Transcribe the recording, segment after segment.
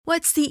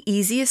What's the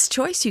easiest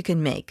choice you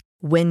can make?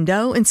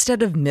 Window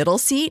instead of middle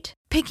seat?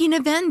 Picking a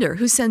vendor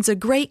who sends a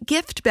great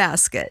gift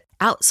basket?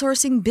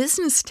 Outsourcing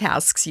business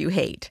tasks you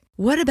hate?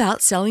 What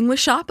about selling with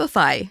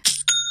Shopify?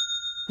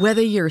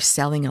 Whether you're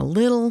selling a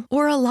little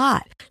or a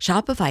lot,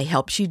 Shopify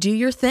helps you do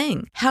your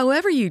thing,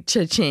 however you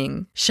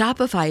cha-ching.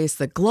 Shopify is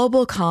the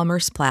global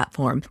commerce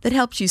platform that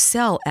helps you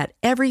sell at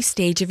every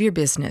stage of your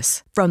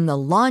business. From the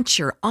launch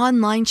your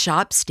online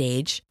shop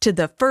stage to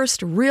the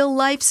first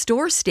real-life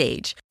store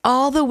stage,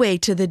 all the way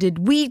to the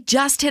did we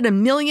just hit a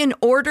million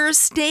orders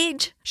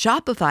stage.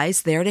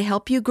 Shopify's there to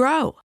help you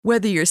grow.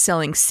 Whether you're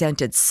selling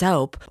scented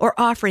soap or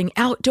offering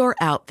outdoor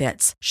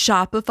outfits,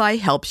 Shopify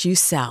helps you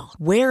sell.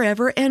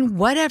 Wherever and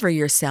whatever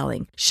you're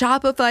selling,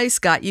 Shopify's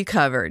got you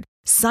covered.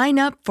 Sign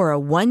up for a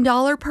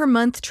 $1 per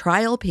month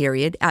trial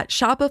period at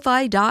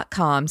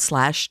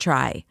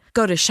shopify.com/try.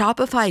 Go to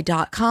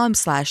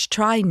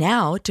shopify.com/try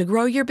now to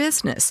grow your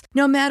business,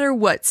 no matter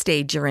what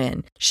stage you're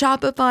in.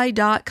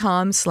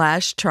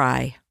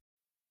 Shopify.com/try.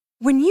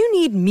 When you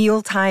need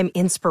mealtime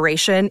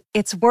inspiration,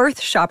 it's worth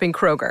shopping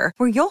Kroger,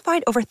 where you'll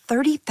find over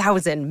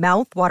 30,000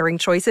 mouth-watering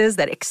choices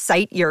that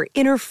excite your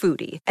inner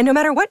foodie. And no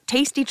matter what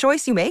tasty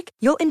choice you make,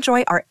 you'll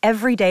enjoy our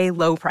everyday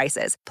low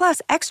prices, plus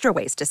extra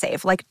ways to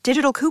save, like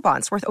digital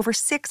coupons worth over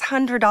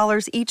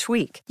 $600 each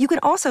week. You can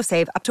also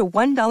save up to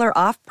 $1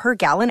 off per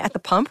gallon at the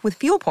pump with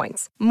fuel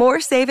points.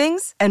 More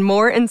savings and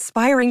more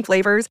inspiring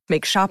flavors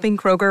make shopping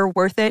Kroger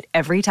worth it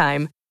every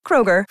time.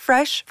 Kroger,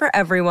 fresh for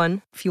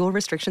everyone. Fuel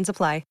restrictions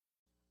apply.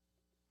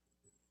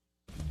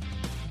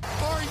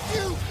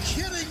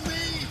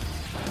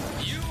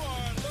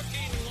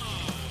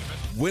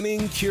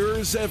 Winning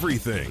cures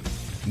everything.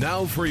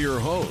 Now for your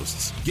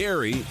hosts,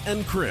 Gary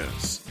and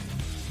Chris.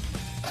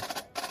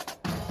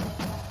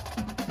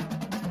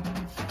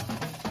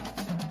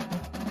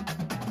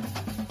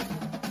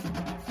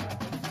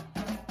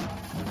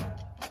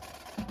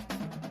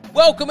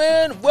 Welcome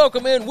in.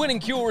 Winning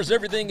cures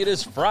everything. It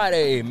is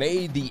Friday,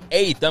 May the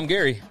 8th. I'm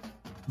Gary.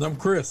 I'm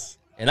Chris.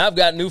 And I've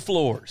got new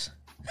floors.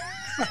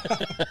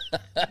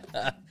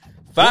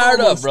 Fired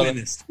up, brother.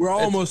 Finished. We're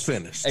almost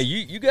finished. Hey,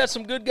 you got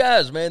some good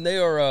guys, man. They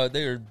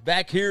are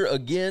back here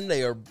again.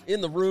 They are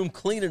in the room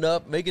cleaning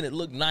up, making it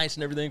look nice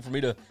and everything for me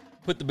to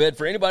put the bed.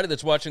 For anybody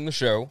that's watching the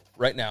show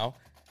right now,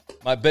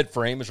 my bed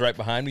frame is right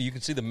behind me. You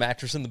can see the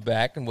mattress in the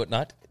back and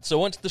whatnot. So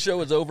once the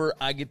show is over,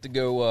 I get to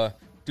go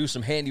do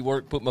some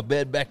handiwork, put my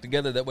bed back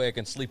together. That way I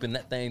can sleep in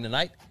that thing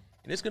tonight,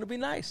 and it's going to be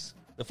nice.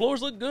 The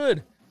floors look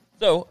good.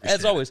 So,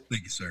 as always,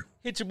 thank you, sir.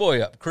 Hit your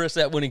boy up,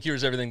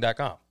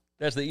 Chris@winningcureseverything.com.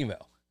 That's the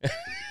email. I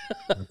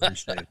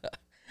appreciate it.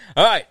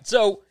 All right,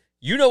 so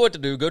you know what to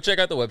do. Go check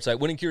out the website,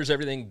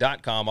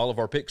 winningcureseverything.com. All of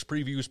our picks,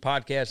 previews,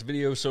 podcasts,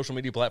 videos, social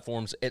media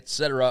platforms,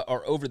 etc.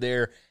 are over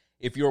there.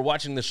 If you're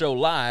watching the show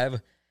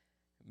live,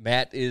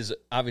 Matt is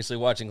obviously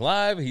watching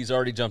live. He's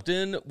already jumped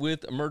in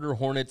with Murder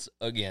Hornets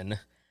again.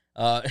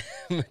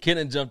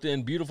 McKinnon jumped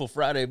in. Beautiful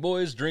Friday,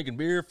 boys. Drinking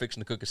beer,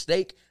 fixing to cook a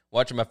steak,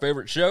 watching my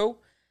favorite show.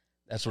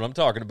 That's what I'm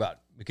talking about.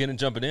 McKinnon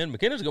jumping in.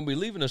 McKinnon's going to be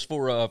leaving us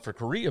for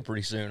Korea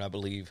pretty soon, I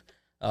believe.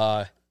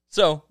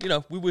 So, you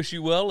know, we wish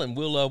you well, and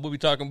we'll be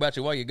talking about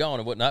you while you're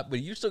gone and whatnot, but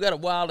you still got a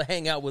while to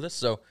hang out with us,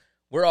 so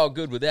we're all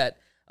good with that.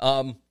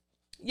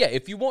 Yeah,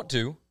 if you want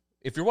to,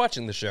 if you're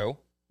watching the show,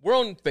 we're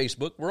on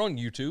Facebook, we're on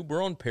YouTube,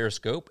 we're on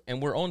Periscope,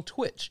 and we're on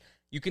Twitch.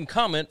 You can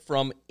comment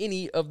from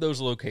any of those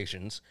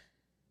locations.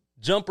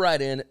 Jump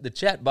right in. The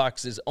chat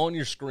box is on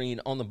your screen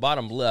on the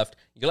bottom left.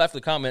 You'll have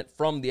to comment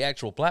from the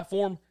actual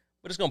platform,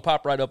 but it's going to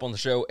pop right up on the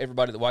show.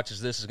 Everybody that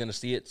watches this is going to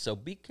see it, so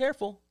be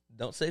careful.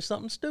 Don't say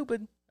something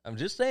stupid. I'm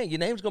just saying, your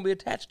name's going to be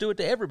attached to it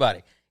to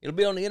everybody. It'll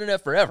be on the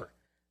internet forever.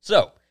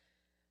 So,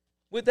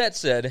 with that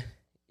said,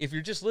 if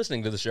you're just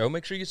listening to the show,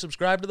 make sure you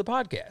subscribe to the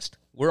podcast.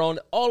 We're on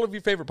all of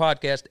your favorite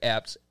podcast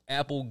apps,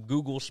 Apple,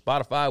 Google,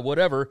 Spotify,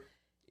 whatever.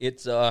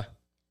 It's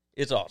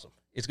awesome.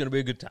 It's going to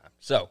be a good time.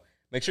 So,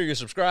 make sure you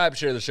subscribe,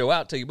 share the show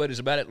out, tell your buddies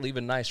about it, leave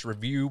a nice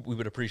review. We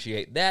would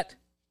appreciate that.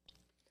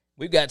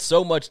 We've got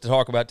so much to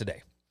talk about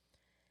today.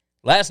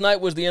 Last night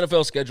was the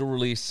NFL schedule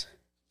release.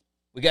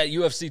 We got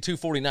UFC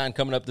 249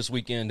 coming up this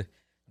weekend.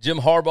 Jim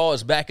Harbaugh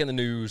is back in the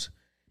news.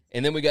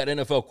 And then we got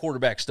NFL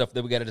quarterback stuff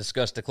that we got to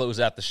discuss to close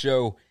out the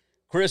show.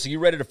 Chris, are you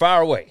ready to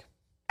fire away?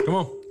 Come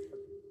on.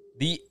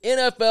 The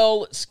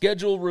NFL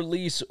schedule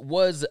release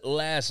was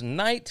last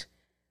night.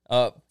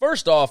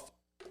 First off,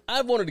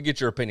 I wanted to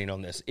get your opinion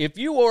on this. If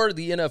you are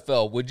the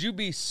NFL, would you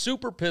be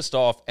super pissed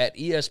off at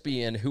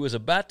ESPN, who is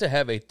about to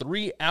have a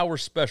 3-hour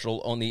special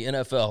on the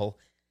NFL,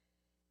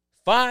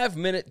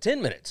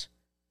 10 minutes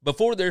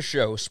before their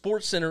show?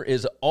 SportsCenter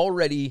is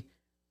already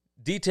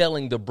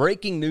detailing the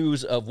breaking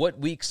news of what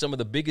week some of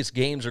the biggest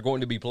games are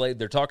going to be played.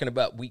 They're talking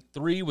about week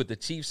 3 with the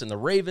Chiefs and the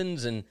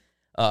Ravens, and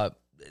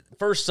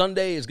first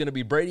Sunday is going to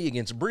be Brady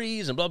against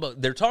Breeze, and blah, blah.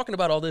 They're talking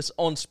about all this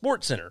on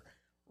SportsCenter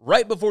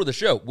right before the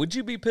show. Would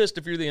you be pissed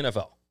if you're the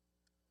NFL?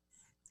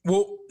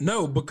 Well,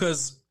 no,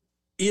 because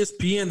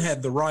ESPN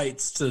had the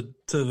rights to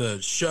the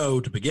show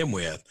to begin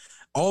with.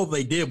 All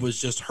they did was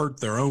just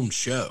hurt their own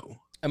show.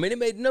 I mean, it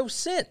made no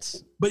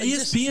sense. But Like,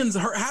 ESPN's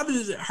hurt. How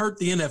does it hurt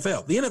the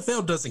NFL? The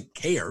NFL doesn't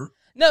care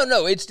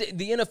No, it's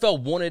the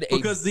NFL wanted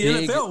because the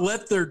NFL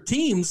let their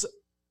teams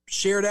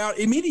share it out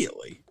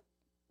immediately.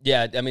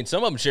 Yeah, I mean,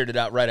 some of them shared it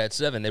out right at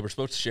 7. They were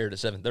supposed to share it at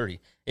 7:30.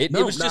 It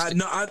was just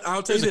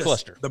I'll tell you this: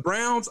 cluster. the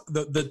Browns,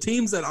 the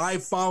teams that I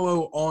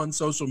follow on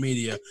social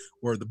media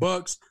were the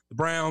Bucks, the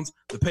Browns,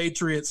 the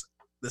Patriots,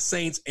 the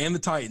Saints, and the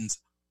Titans.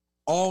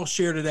 All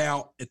shared it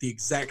out at the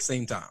exact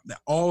same time. They're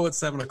all at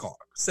 7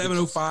 o'clock,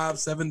 7:05,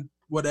 7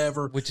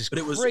 whatever. Which is but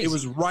crazy. it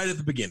was right at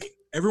the beginning.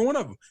 Every one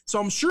of them. So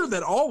I'm sure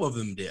that all of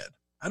them did.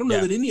 I don't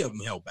know that any of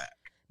them held back.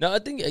 No, I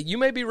think you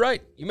may be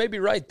right.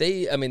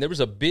 There was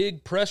a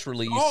big press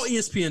release. All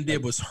ESPN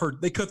did was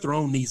hurt. They cut their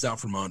own knees out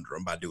from under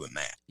them by doing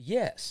that.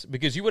 Yes,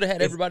 because you would have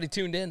had everybody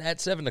tuned in at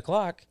 7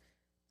 o'clock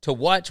to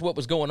watch what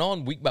was going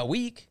on week by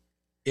week.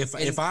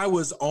 If I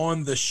was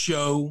on the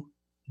show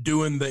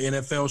doing the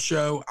NFL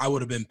show, I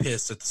would have been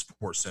pissed at the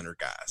Sports Center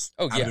guys.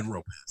 Oh, yeah. I've been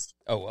real pissed.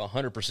 Oh,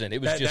 100%. It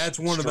was That's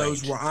one of those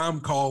strange. where I'm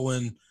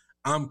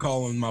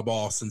calling my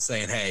boss and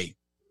saying, hey,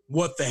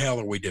 what the hell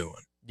are we doing?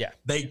 Yeah.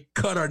 They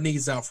cut our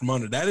knees out from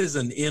under. That is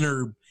an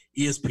inner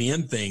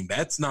ESPN thing.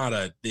 That's not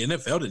the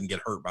NFL didn't get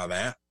hurt by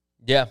that.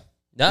 Yeah.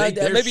 No,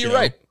 Their maybe you're show.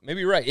 right.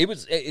 Maybe you're right.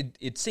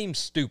 It seems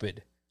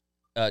stupid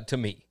to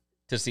me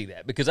to see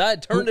that because I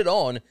had turned it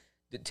on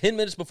 10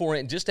 minutes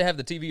beforehand just to have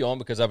the TV on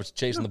because I was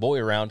chasing the boy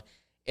around,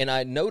 and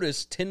I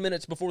noticed 10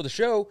 minutes before the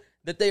show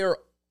that they are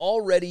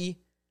already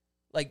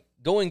like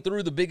going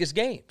through the biggest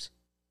games.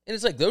 And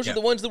it's like those are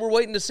the ones that we're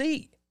waiting to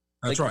see.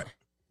 That's Like, right.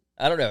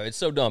 I don't know. It's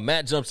so dumb.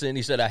 Matt jumps in.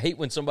 He said, I hate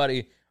when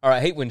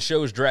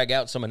shows drag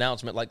out some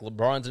announcement like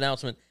LeBron's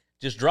announcement.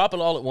 Just drop it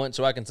all at once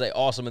so I can say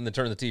awesome and then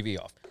turn the TV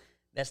off.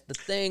 That's the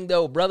thing,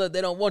 though, brother. They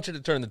don't want you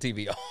to turn the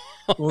TV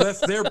off. Well,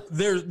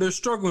 they're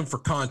struggling for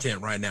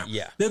content right now.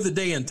 Yeah. There's a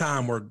day and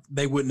time where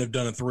they wouldn't have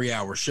done a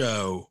 3-hour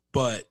show,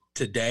 but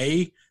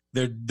today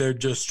they're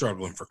just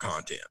struggling for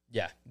content.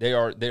 Yeah, they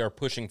are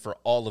pushing for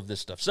all of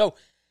this stuff. So,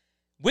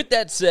 with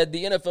that said,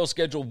 the NFL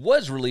schedule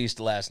was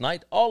released last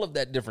night. All of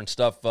that different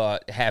stuff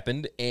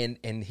happened,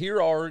 and here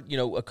are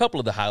a couple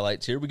of the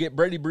highlights. Here we get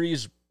Brady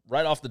Breeze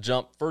right off the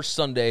jump. First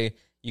Sunday,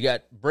 you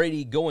got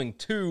Brady going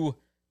to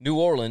New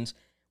Orleans,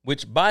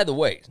 which, by the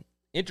way,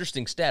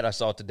 interesting stat I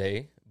saw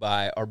today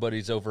by our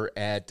buddies over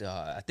at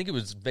I think it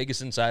was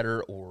Vegas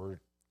Insider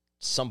or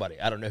somebody.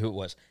 I don't know who it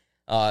was.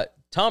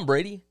 Tom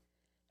Brady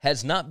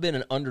has not been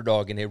an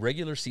underdog in a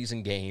regular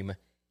season game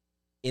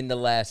in the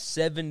last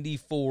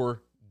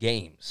 74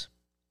 games.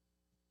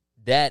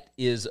 That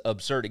is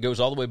absurd. It goes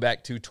all the way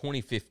back to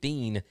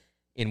 2015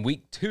 in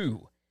week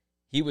 2.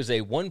 He was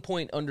a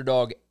 1-point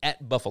underdog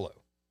at Buffalo.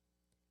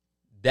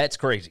 That's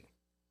crazy.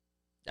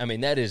 I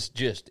mean, that is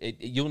just,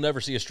 you'll never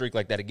see a streak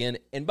like that again.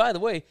 And by the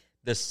way,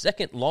 the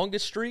second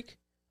longest streak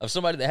of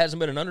somebody that hasn't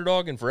been an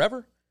underdog in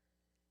forever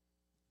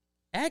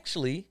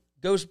actually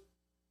goes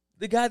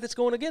the guy that's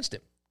going against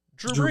him,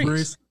 Drew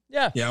Brees.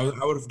 Yeah. Yeah,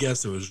 I would have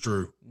guessed it was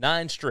Drew.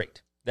 9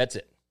 straight. That's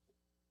it.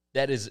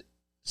 That is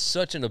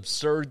such an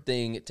absurd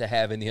thing to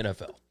have in the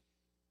NFL.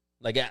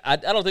 Like, I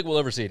don't think we'll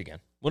ever see it again.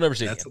 We'll never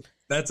see it again.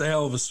 That's a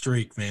hell of a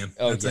streak, man.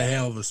 That's a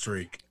hell of a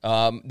streak.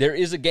 There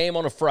is a game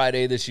on a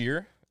Friday this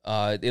year.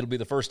 It'll be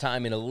the first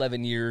time in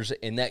 11 years,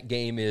 and that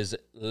game is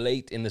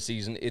late in the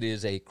season. It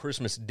is a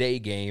Christmas Day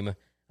game.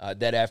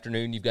 That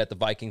afternoon, you've got the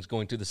Vikings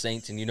going to the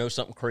Saints, and you know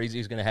something crazy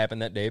is going to happen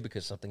that day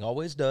because something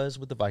always does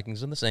with the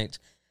Vikings and the Saints.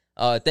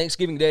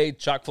 Thanksgiving Day,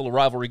 chock full of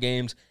rivalry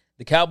games.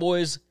 The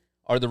Cowboys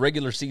are the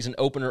regular season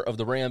opener of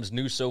the Rams'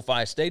 new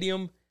SoFi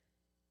Stadium,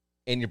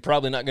 and you're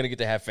probably not going to get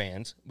to have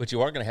fans, but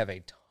you are going to have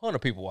a ton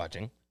of people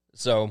watching.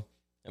 So,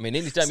 I mean,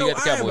 anytime you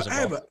got the Cowboys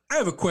involved. I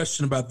have a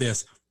question about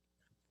this.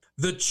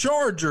 The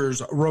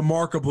Chargers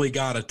remarkably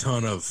got a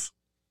ton of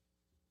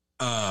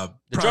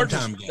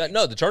primetime games.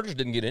 No, the Chargers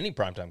didn't get any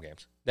primetime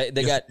games.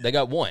 They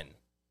got one.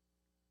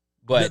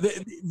 But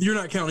you're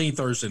not counting any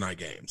Thursday night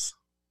games.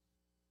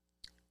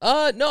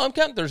 No, I'm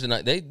counting Thursday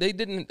night. They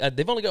didn't.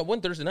 They've only got one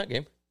Thursday night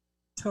game.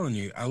 I'm telling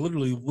you, I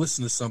literally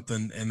listened to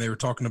something and they were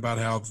talking about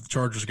how the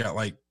Chargers got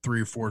like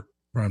 3 or 4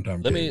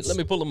 primetime games. Let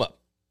me pull them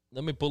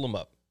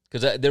up.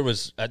 Because there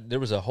was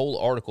a whole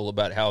article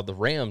about how the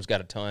Rams got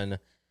a ton,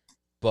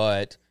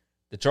 but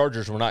the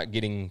Chargers were not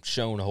getting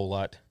shown a whole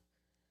lot.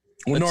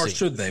 Well, nor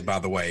should they, by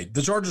the way.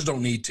 The Chargers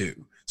don't need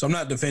to. So I'm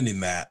not defending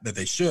that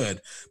they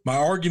should. My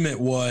argument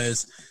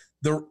was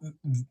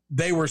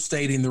they were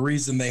stating the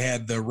reason they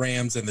had the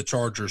Rams and the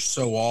Chargers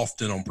so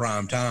often on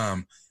prime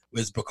time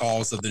was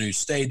because of the new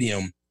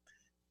stadium.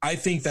 I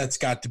think that's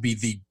got to be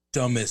the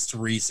dumbest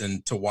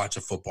reason to watch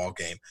a football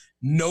game.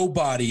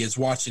 Nobody is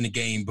watching a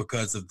game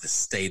because of the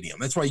stadium.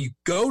 That's why you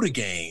go to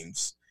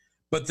games.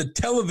 But the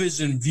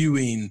television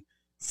viewing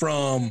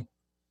from,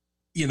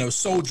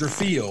 Soldier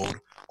Field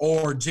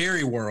or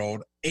Jerry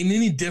World ain't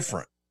any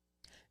different.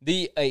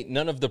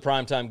 None of the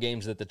primetime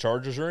games that the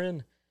Chargers are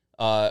in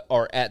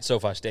are at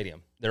SoFi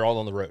Stadium. They're all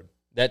on the road.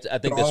 I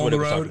think that's what it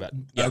was talking about.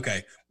 Yeah.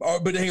 Okay.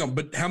 But hang on.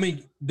 But how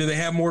many do they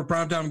have more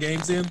primetime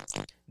games in?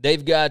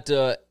 They've got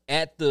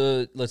at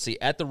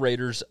the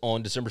Raiders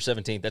on December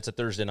 17th. That's a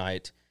Thursday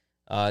night.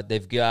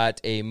 They've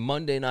got a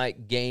Monday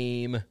night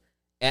game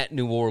at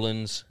New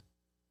Orleans,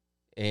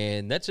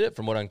 and that's it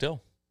from what I can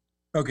tell.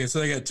 Okay, so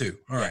they got 2.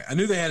 All right. I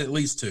knew they had at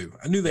least 2.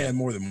 I knew they had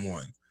more than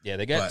 1. Yeah,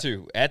 they got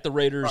 2 at the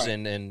Raiders right.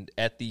 and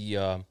at the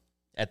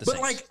But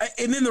Saints.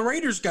 And then the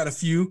Raiders got a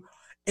few,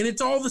 and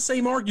it's all the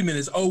same argument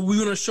is, we're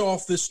going to show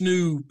off this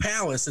new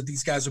palace that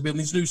these guys are building,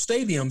 these new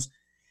stadiums.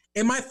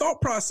 And my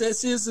thought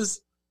process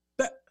is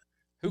that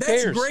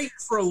that's great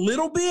for a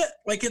little bit.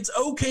 Like, it's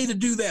okay to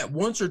do that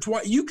once or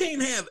twice. You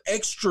can't have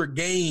extra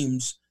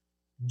games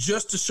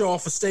just to show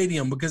off a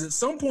stadium, because at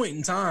some point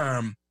in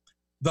time,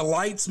 the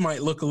lights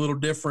might look a little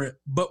different,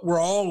 but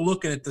we're all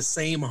looking at the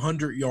same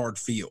 100-yard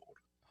field.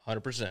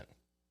 100%.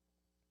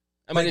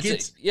 I mean, like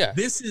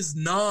this is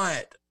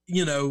not,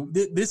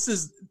 this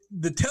is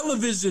the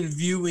television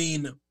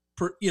viewing,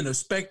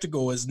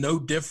 spectacle is no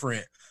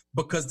different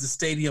because the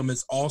stadium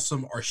is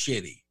awesome or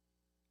shitty.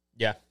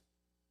 Yeah.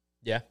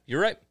 Yeah,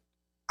 you're right.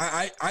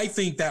 I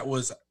think that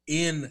was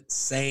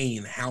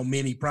insane how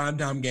many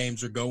primetime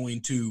games are going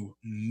to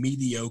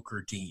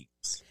mediocre teams.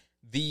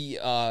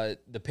 The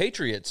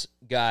Patriots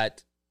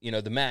got,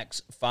 the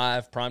max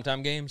 5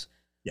 primetime games.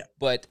 Yeah.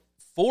 But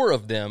 4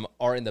 of them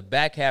are in the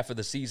back half of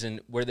the season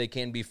where they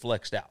can be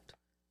flexed out.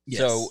 Yes.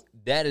 So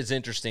that is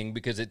interesting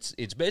because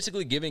it's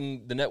basically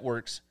giving the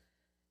networks,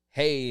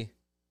 hey,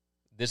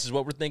 this is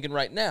what we're thinking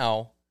right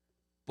now,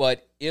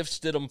 but if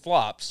Stidham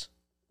flops,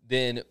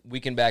 then we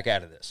can back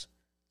out of this.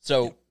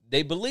 So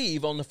they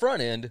believe on the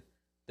front end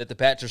that the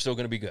Pats are still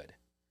going to be good.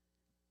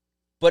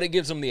 But it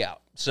gives them the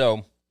out.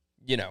 So,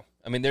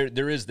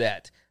 there is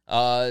that.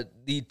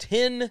 The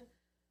 10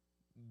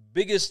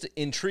 biggest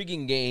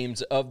intriguing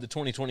games of the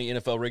 2020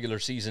 NFL regular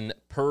season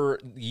per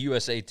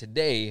USA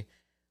Today.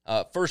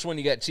 First one,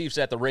 you got Chiefs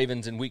at the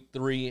Ravens in Week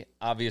 3.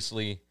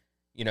 Obviously,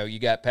 you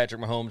got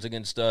Patrick Mahomes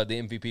against the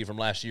MVP from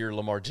last year,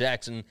 Lamar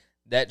Jackson.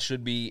 That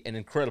should be an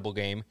incredible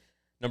game.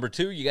 Number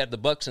 2, you got the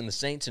Bucs and the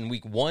Saints in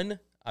Week 1.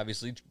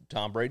 Obviously,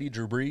 Tom Brady,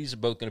 Drew Brees,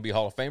 both going to be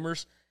Hall of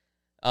Famers.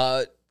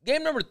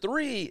 Game number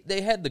 3,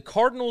 they had the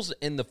Cardinals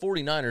and the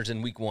 49ers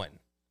in Week 1.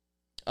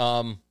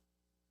 I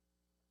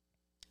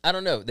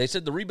don't know. They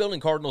said the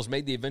rebuilding Cardinals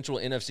made the eventual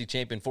NFC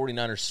champion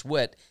 49ers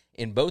sweat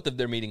in both of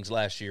their meetings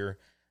last year.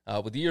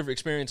 With a year of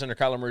experience under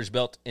Kyler Murray's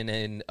belt in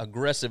an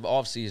aggressive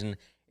offseason,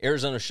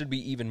 Arizona should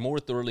be even more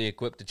thoroughly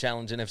equipped to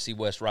challenge NFC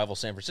West rival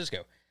San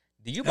Francisco.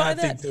 Do you buy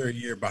that? I think they're a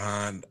year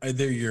behind.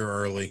 They're a year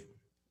early.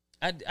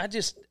 That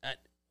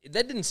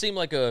didn't seem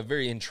like a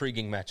very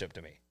intriguing matchup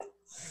to me.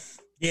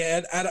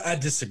 Yeah, I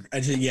disagree.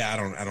 I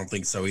don't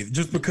think so either.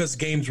 Just because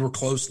games were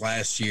close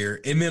last year,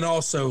 and then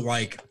also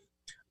like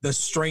the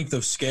strength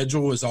of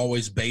schedule is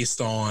always based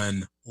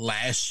on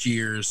last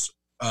year's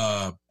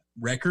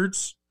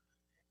records,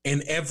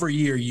 and every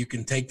year you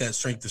can take that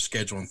strength of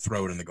schedule and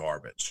throw it in the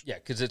garbage. Yeah,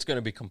 because it's going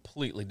to be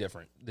completely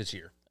different this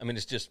year. I mean,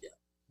 it's just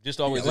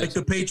always like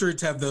the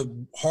Patriots have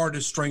the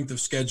hardest strength of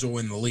schedule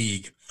in the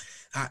league.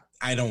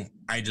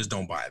 I just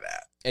don't buy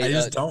that. Hey, I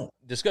just don't.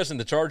 Discussing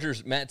the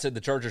Chargers, Matt said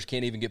the Chargers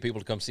can't even get people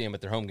to come see them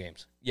at their home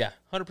games. Yeah,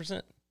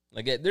 100%.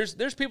 Like,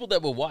 there's people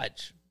that will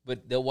watch,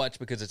 but they'll watch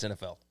because it's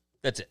NFL.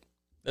 That's it.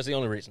 That's the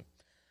only reason.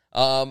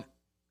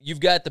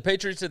 You've got the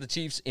Patriots at the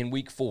Chiefs in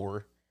Week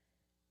 4.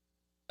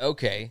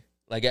 Okay.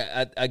 Like,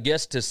 I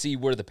guess to see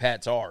where the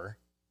Pats are,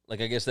 like,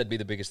 I guess that'd be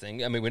the biggest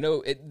thing. I mean, we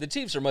know the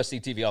Chiefs are must-see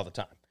TV all the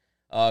time.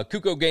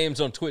 Kuko Games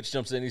on Twitch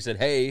jumps in. He said,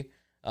 hey,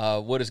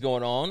 what is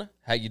going on?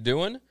 How you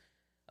doing?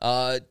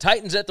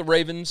 Titans at the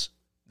Ravens.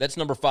 That's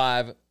number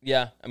 5.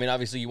 Yeah, I mean,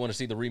 obviously you want to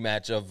see the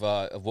rematch of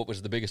what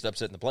was the biggest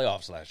upset in the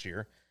playoffs last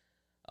year.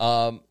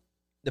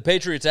 The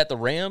Patriots at the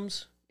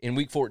Rams in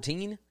Week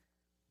 14.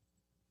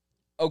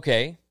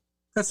 Okay.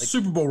 That's a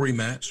Super Bowl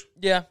rematch.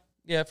 Yeah,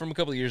 from a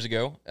couple of years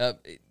ago.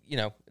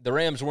 The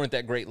Rams weren't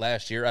that great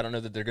last year. I don't know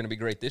that they're going to be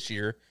great this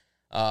year.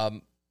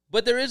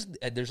 But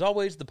there's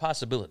always the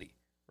possibility,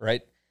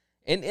 right?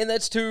 And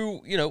that's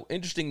 2,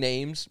 interesting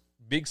names,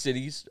 big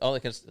cities, all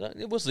that kind of stuff.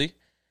 We'll see.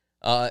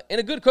 And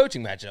a good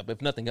coaching matchup,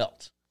 if nothing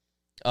else.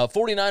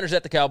 49ers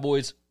at the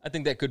Cowboys, I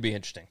think that could be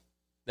interesting.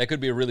 That could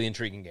be a really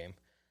intriguing game.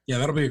 Yeah,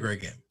 that'll be a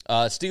great game.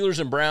 Steelers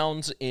and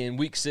Browns in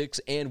Week 6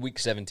 and Week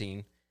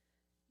 17.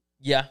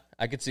 Yeah,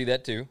 I could see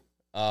that too.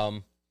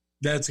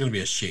 That's going to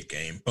be a shit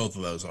game. Both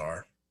of those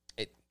are.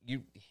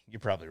 You're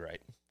probably right.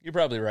 You're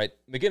probably right.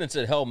 McGinnon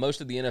said, hell,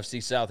 most of the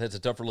NFC South has a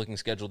tougher-looking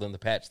schedule than the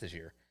Pats this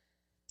year.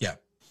 Yeah.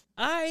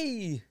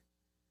 I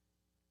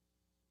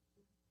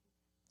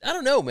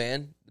don't know,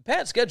 man. The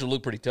Pats' schedule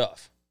looked pretty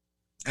tough.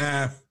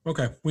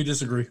 Okay. We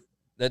disagree.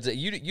 That's it.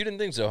 You didn't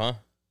think so, huh?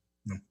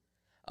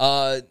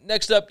 No.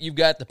 Next up, you've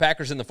got the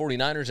Packers and the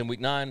 49ers in Week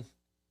 9.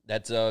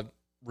 That's a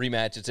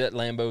rematch. It's at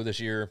Lambeau this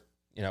year.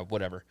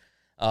 Whatever.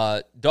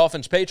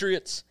 Dolphins,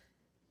 Patriots.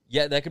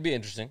 Yeah, that could be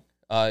interesting.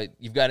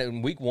 You've got it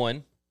in Week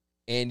 1,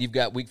 and you've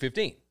got Week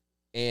 15.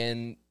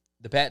 And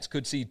the Pats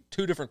could see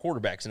 2 different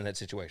quarterbacks in that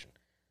situation.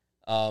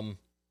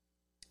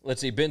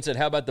 Let's see. Ben said,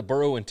 how about the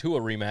Burrow and Tua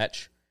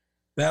rematch?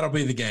 That'll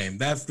be the game.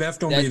 That's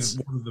going to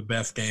be one of the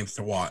best games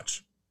to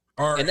watch.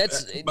 And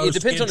it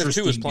depends on if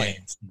Tua is playing,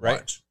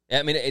 right?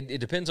 I mean, it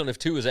depends on if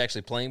Tua is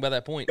actually playing by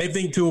that point. They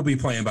think Tua will be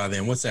playing by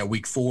then. What's that,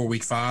 week 4,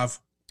 week 5?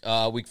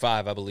 Week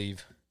 5, I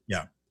believe.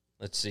 Yeah.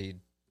 Let's see.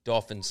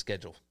 Dolphins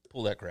schedule.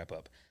 Pull that crap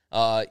up.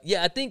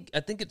 Yeah, I think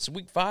it's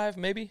week 5,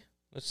 maybe.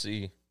 Let's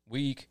see.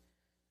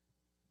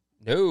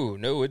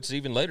 No, it's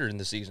even later in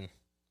the season.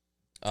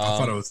 I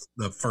thought it was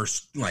the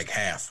first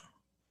half.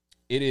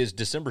 It is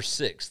December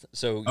 6th.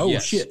 So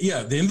yes. Shit. Yeah,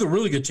 then there's a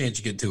really good chance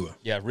you get Tua.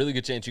 Yeah, really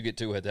good chance you get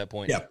Tua at that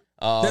point. Yeah.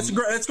 That's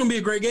going to be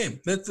a great game.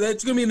 That's going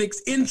to be an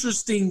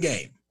interesting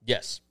game.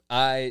 Yes,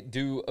 I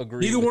do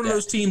agree. Neither one of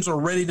those teams are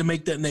ready to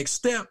make that next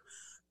step,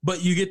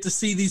 but you get to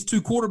see these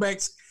two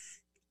quarterbacks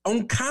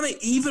on kind of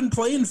even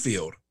playing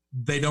field.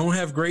 They don't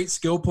have great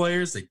skill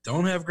players. They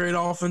don't have great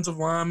offensive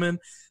linemen.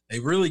 They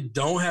really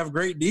don't have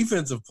great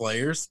defensive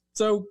players.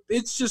 So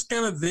it's just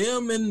kind of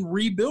them and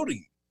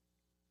rebuilding.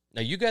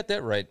 Now, you got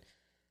that right.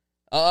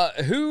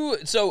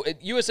 So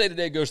USA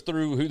Today goes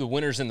through who the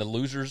winners and the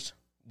losers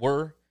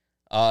were.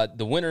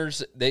 The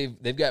winners,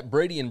 they've got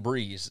Brady and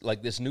Breeze,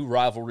 like this new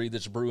rivalry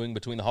that's brewing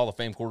between the Hall of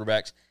Fame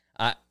quarterbacks.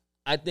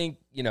 I think,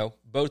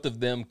 both of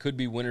them could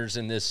be winners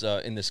in this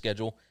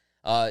schedule.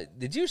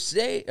 Did you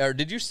see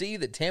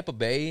that Tampa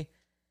Bay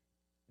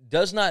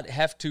does not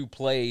have to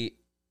play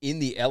in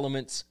the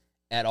elements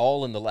at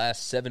all in the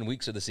last 7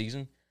 weeks of the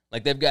season?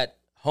 Like, they've got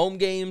home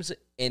games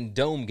and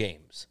dome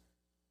games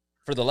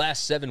for the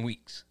last 7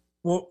 weeks.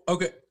 Well,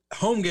 okay,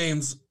 home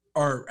games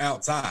are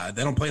outside.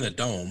 They don't play in a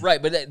dome.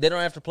 Right, but they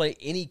don't have to play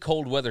any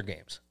cold weather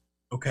games.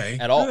 Okay.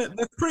 At all.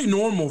 That's pretty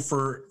normal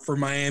for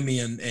Miami,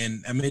 and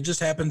I mean, it just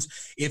happens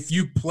if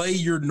you play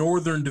your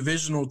northern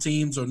divisional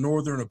teams or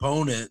northern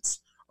opponents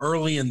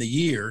early in the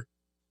year,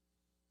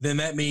 then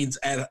that means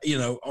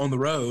on the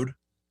road,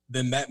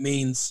 then that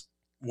means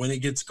when it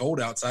gets cold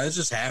outside, it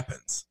just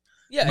happens.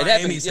 Yeah,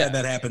 Miami's had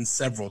that happen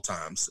several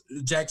times.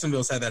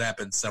 Jacksonville's had that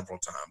happen several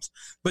times.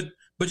 But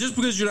just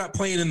because you're not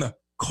playing in the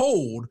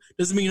cold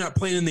doesn't mean you're not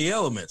playing in the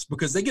elements,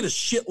 because they get a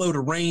shitload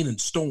of rain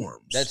and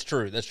storms. That's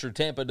true.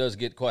 Tampa does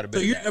get quite a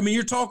bit. So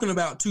you're talking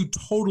about two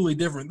totally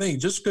different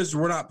things. Just because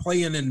we're not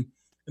playing in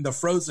the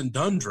frozen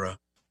tundra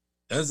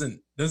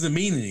doesn't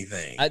mean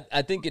anything.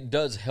 I think it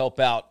does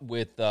help out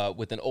with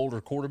an older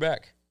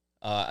quarterback.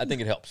 I think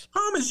it helps.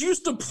 Tom is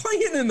used to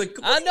playing in the.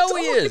 I know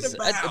he is,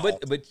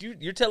 but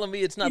you're telling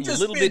me it's not a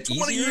little bit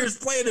easier. 20 years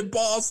playing in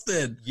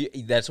Boston.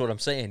 That's what I'm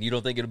saying. You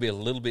don't think it'll be a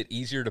little bit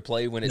easier to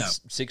play when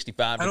it's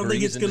 65 degrees? I don't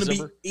think it's going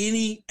to be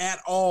any at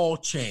all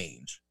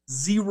change.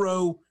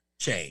 Zero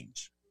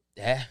change.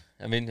 Yeah,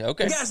 I mean,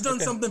 okay. The guy's done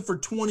something for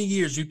 20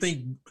 years. You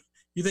think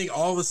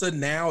all of a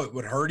sudden now it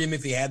would hurt him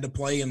if he had to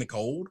play in the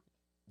cold?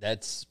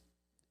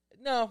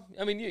 No.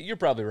 I mean, you're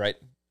probably right.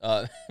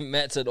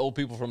 Matt said old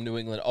people from New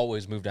England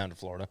always move down to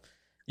Florida.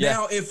 Yeah,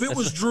 now, if it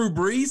was Drew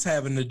Brees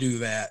having to do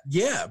that,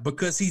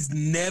 because he's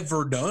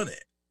never done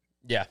it.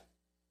 Yeah.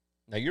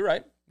 No, you're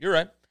right.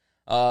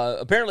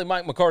 Apparently,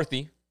 Mike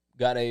McCarthy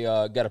got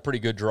a pretty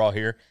good draw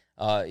here.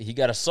 He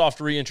got a soft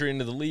re-entry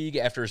into the league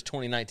after his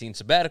 2019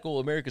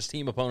 sabbatical. America's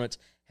team opponents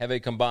have a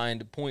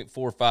combined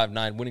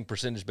 .459 winning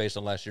percentage based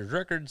on last year's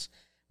records,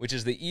 which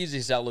is the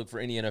easiest outlook for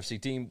any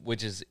NFC team,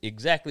 which is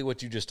exactly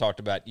what you just talked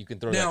about. You can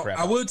throw that crap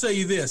out. I will tell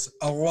you this.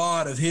 A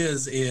lot of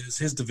his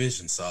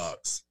division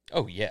sucks.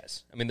 Oh,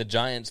 yes. I mean, the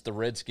Giants, the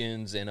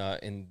Redskins, and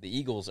the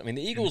Eagles. I mean,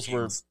 the Eagles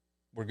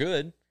were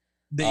good.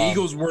 The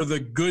Eagles were the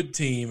good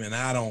team, and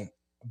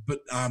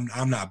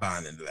I'm not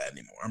buying into that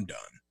anymore. I'm done.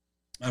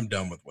 I'm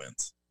done with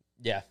wins.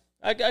 Yeah,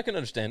 I can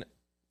understand it.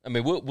 I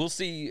mean, we'll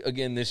see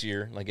again this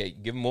year. Like,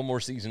 give him one more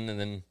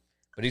season,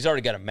 but he's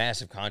already got a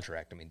massive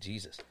contract. I mean,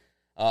 Jesus.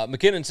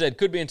 McKinnon said,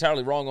 could be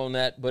entirely wrong on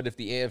that, but if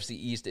the AFC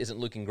East isn't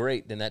looking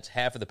great, then that's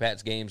half of the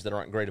Pats' games that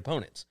aren't great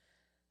opponents.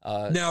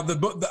 Now,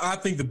 I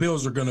think the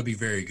Bills are going to be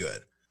very good.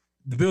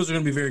 The Bills are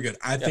going to be very good.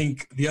 I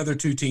think the other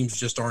two teams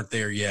just aren't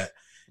there yet.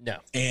 No.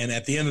 And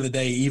at the end of the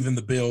day, even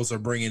the Bills are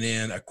bringing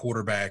in a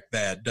quarterback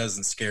that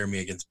doesn't scare me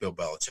against Bill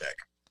Belichick.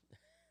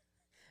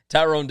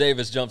 Tyrone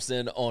Davis jumps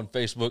in on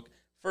Facebook.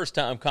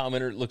 First-time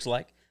commenter, it looks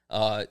like.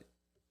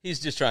 He's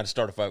just trying to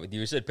start a fight with you.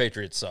 He said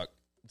Patriots suck.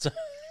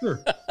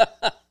 Sure.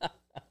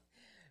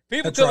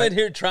 People come in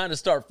here trying to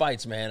start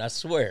fights, man. I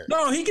swear.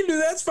 No, he can do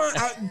that. That's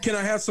fine. Can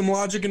I have some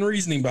logic and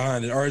reasoning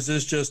behind it, or is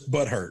this just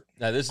butthurt?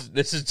 No, this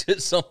is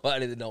just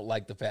somebody that don't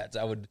like the Pats.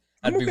 I'd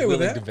be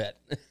willing to bet.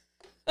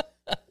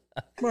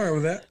 I'm all right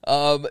with that.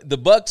 The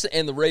Bucs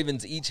and the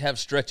Ravens each have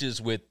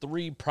stretches with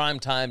 3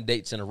 primetime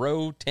dates in a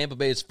row. Tampa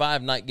Bay's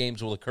 5 night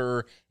games will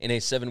occur in a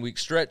 7-week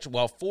stretch,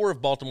 while 4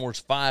 of Baltimore's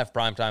 5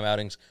 primetime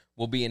outings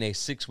will be in a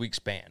 6-week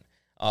span.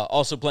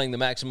 Also playing the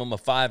maximum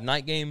of 5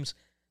 night games,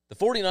 the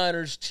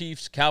 49ers,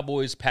 Chiefs,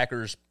 Cowboys,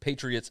 Packers,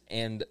 Patriots,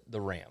 and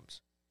the Rams.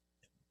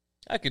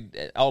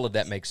 All of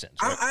that makes sense.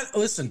 Right?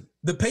 Listen,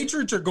 the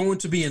Patriots are going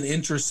to be an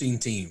interesting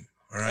team.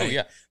 All right. Oh,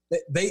 yeah.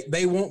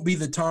 They won't be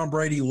the Tom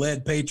Brady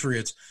led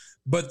Patriots,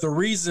 but the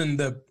reason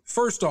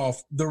first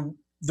off, the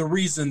the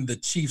reason the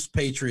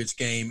Chiefs-Patriots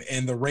game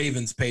and the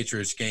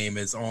Ravens-Patriots game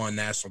is on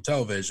national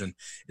television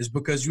is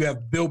because you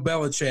have Bill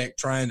Belichick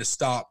trying to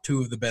stop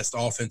two of the best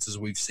offenses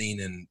we've seen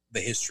in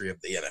the history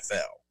of the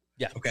NFL.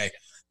 Yeah. Okay.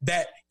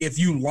 That if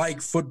you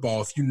like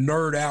football, if you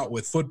nerd out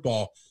with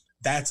football,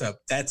 that's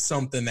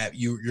something that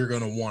you're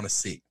going to want to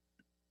see.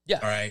 Yeah.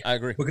 All right. I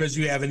agree. Because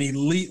you have an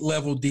elite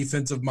level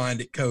defensive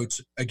minded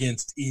coach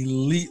against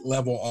elite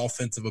level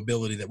offensive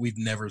ability that we've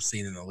never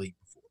seen in the league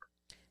before.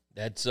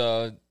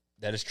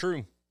 That is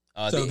true.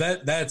 So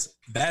that's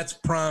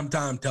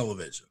primetime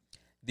television.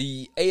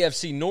 The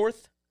AFC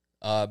North,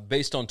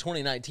 based on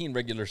 2019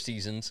 regular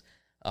seasons,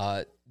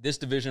 this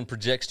division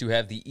projects to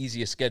have the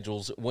easiest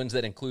schedules, ones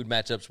that include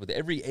matchups with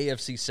every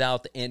AFC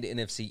South and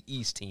NFC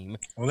East team.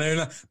 Well, they're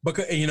not,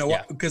 because you know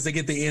what? Because they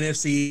get the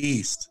NFC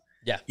East.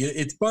 Yeah.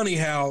 It's funny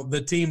how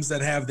the teams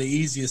that have the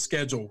easiest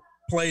schedule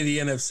play the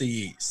NFC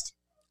East.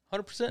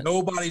 100%.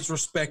 Nobody's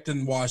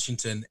respecting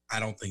Washington. I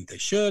don't think they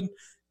should.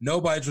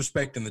 Nobody's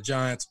respecting the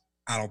Giants.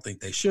 I don't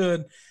think they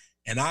should.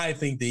 And I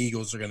think the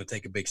Eagles are going to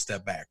take a big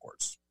step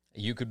backwards.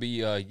 You could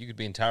be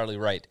entirely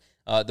right.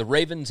 The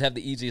Ravens have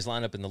the easiest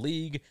lineup in the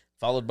league,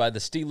 followed by the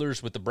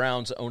Steelers, with the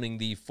Browns owning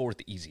the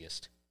fourth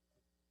easiest.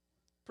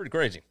 Pretty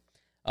crazy.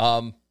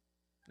 Now,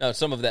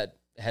 some of that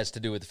has to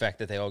do with the fact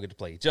that they all get to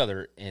play each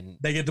other. And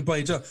they get to play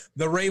each other.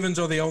 The Ravens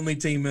are the only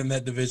team in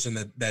that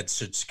division that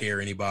should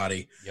scare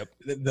anybody. Yep.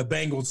 The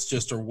Bengals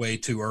just are way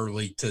too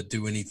early to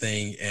do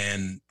anything,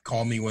 and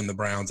call me when the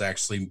Browns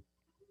actually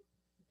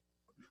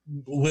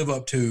live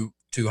up to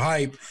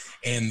hype.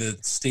 And the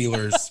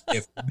Steelers,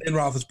 if Ben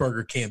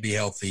Roethlisberger can't be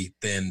healthy,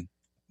 then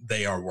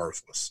they are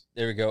worthless.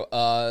 There we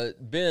go.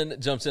 Ben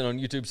jumps in on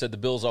YouTube, said the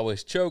Bills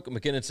always choke.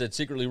 McKinnon said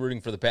secretly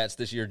rooting for the Pats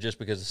this year just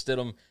because of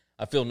Stidham.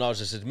 I feel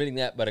nauseous admitting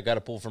that, but I got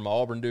to pull from my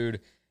Auburn dude.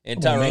 And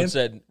Tyrone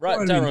said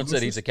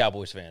he's a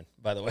Cowboys fan,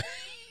 by the way.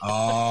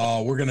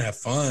 Oh, we're going to have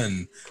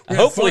fun.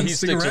 Hopefully he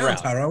sticks around.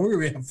 Tyrone. We're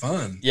going to have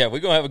fun. Yeah,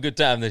 we're going to have a good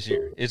time this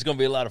year. It's going to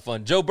be a lot of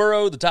fun. Joe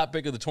Burrow, the top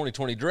pick of the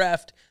 2020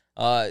 draft.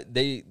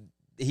 He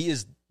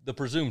is the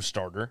presumed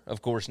starter,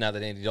 of course, now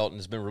that Andy Dalton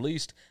has been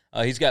released.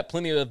 He's got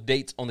plenty of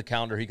dates on the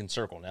calendar he can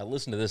circle. Now,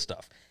 listen to this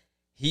stuff.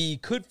 He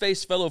could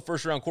face fellow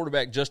first-round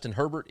quarterback Justin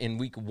Herbert in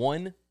Week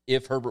 1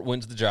 if Herbert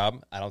wins the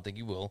job. I don't think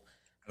he will.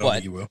 I don't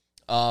think he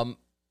will.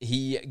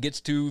 He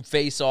gets to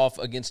face off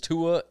against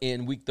Tua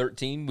in Week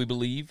 13, we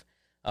believe,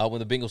 when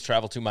the Bengals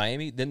travel to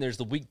Miami. Then there's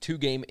the Week 2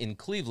 game in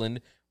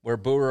Cleveland, where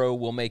Burrow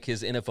will make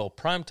his NFL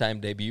primetime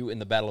debut in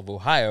the Battle of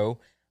Ohio,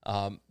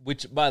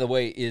 which, by the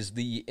way, is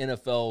the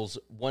NFL's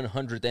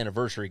 100th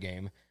anniversary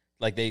game.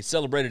 Like, they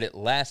celebrated it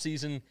last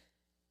season,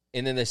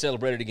 and then they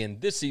celebrated it again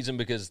this season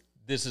because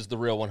this is the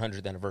real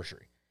 100th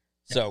anniversary.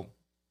 So,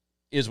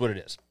 is what it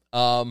is.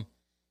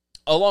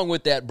 Along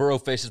with that, Burrow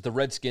faces the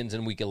Redskins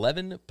in Week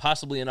 11,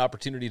 possibly an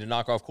opportunity to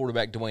knock off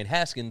quarterback Dwayne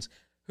Haskins,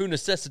 who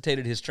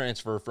necessitated his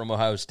transfer from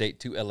Ohio State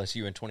to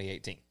LSU in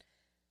 2018.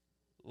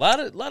 A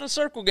lot of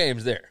circle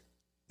games there.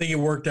 Think it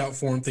worked out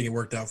for him.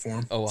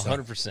 Oh,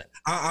 100%. So,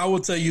 I will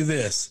tell you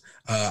this.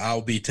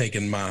 I'll be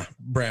taking my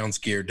Browns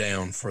gear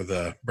down for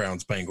the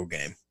Browns-Bengal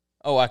game.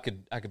 Oh, I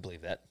could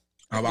believe that.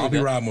 I'll be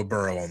riding with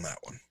Burrow on that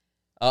one.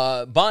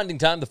 Bonding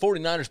time, the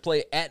 49ers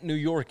play at New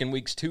York in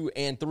Weeks 2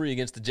 and 3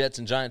 against the Jets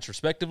and Giants,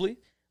 respectively.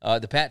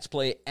 The Pats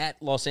play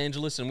at Los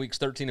Angeles in Weeks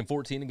 13 and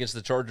 14 against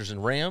the Chargers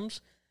and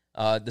Rams.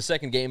 The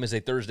second game is a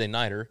Thursday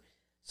nighter.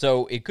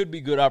 So it could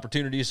be good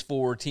opportunities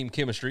for team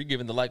chemistry,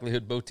 given the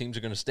likelihood both teams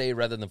are going to stay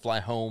rather than fly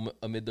home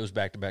amid those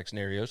back-to-back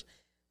scenarios.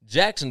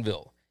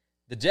 Jacksonville.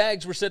 The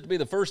Jags were set to be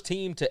the first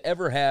team to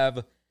ever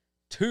have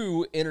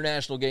 2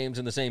 international games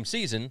in the same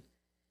season.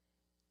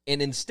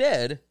 And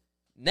instead,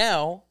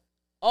 now,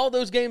 all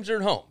those games are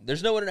at home.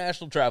 There's no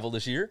international travel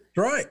this year.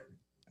 Right.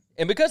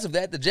 And because of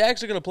that, the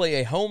Jags are going to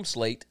play a home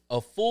slate, a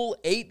full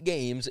 8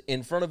 games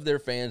in front of their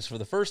fans for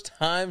the first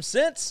time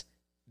since,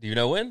 do you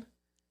know when?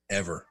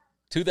 Ever.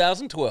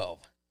 2012.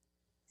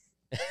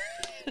 I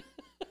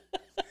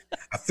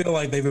feel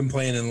like they've been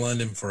playing in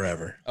London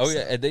forever. Oh,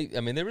 yeah. They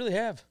really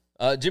have.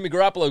 Jimmy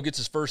Garoppolo gets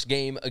his first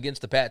game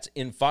against the Pats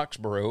in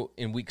Foxborough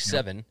in Week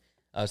 7.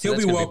 So he'll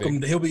be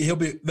welcomed. He'll be.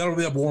 That'll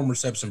be a warm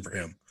reception for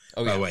him.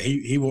 Oh, by the way,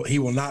 he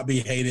will not be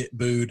hated,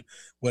 booed,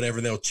 whatever.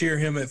 They'll cheer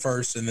him at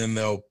first, and then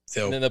they'll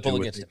pull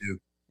against him.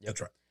 Yep.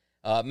 That's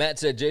right. Matt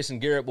said Jason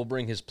Garrett will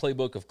bring his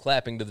playbook of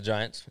clapping to the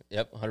Giants.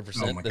 Yep,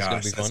 100%. Oh my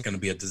gosh, that's going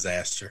to be a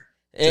disaster.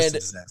 And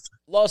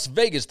Las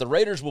Vegas, the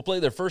Raiders will play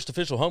their first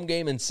official home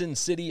game in Sin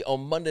City on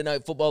Monday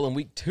Night Football in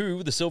Week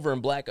 2, the silver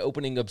and black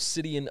opening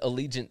Obsidian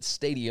Allegiant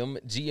Stadium.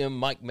 GM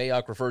Mike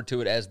Mayock referred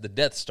to it as the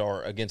Death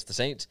Star against the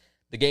Saints.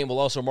 The game will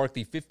also mark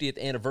the 50th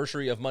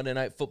anniversary of Monday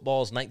Night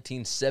Football's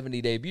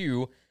 1970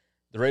 debut.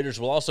 The Raiders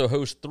will also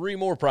host 3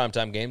 more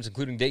primetime games,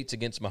 including dates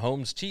against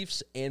Mahomes'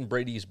 Chiefs and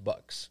Brady's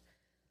Bucks.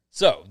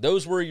 So,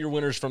 those were your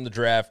winners from the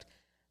draft.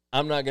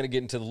 I'm not going to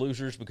get into the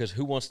losers because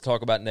who wants to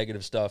talk about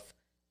negative stuff?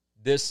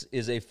 This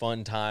is a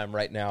fun time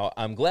right now.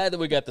 I'm glad that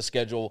we got the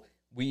schedule.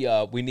 We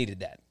needed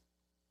that.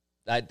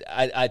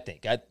 I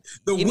think.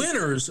 The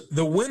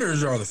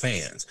winners are the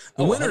fans.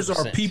 The winners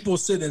 100%. Are people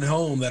sitting at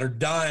home that are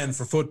dying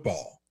for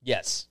football.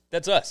 Yes,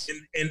 that's us.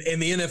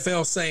 And the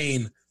NFL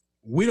saying,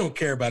 we don't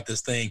care about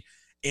this thing.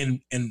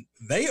 And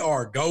they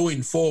are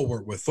going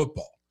forward with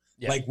football.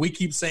 Yeah. Like we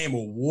keep saying,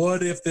 well,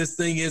 what if this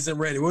thing isn't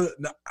ready? Well,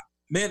 no,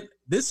 man,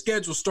 this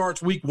schedule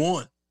starts week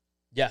 1.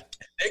 Yeah.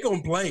 They're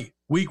going to play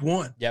week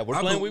 1. Yeah, we're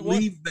playing week 1. I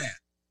believe that.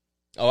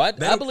 Oh, I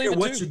believe it, too.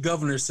 What your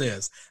governor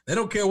says. They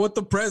don't care what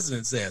the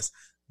president says.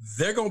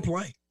 They're going to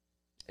play.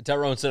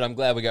 Tyrone said, I'm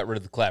glad we got rid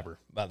of the clapper,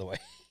 by the way.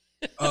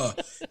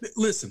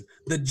 Listen,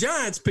 the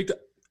Giants picked up.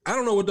 I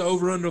don't know what the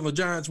over-under on the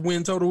Giants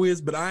win total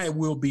is, but I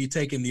will be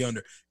taking the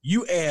under.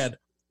 You add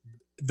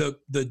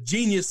the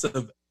genius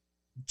of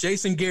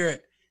Jason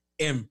Garrett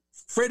and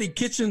Freddie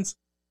Kitchens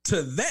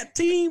to that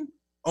team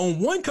on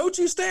one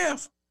coaching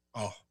staff.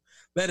 Oh,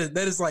 that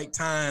is like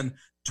tying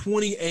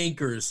 20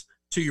 anchors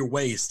to your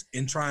waist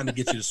and trying to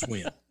get you to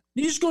swim.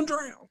 You're just gonna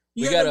drown.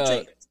 We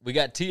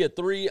got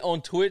Tia3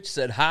 on Twitch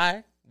said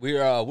hi.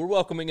 We're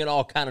welcoming in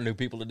all kind of new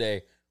people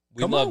today.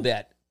 We love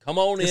that. Come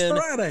on in.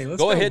 Friday.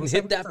 Go ahead and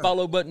hit that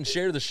follow button.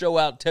 Share the show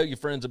out. Tell your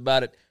friends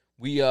about it.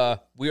 We are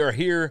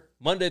here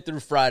Monday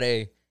through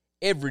Friday,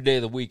 every day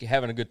of the week,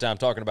 having a good time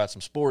talking about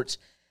some sports.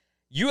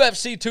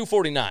 UFC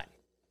 249.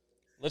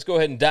 Let's go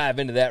ahead and dive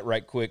into that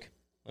right quick.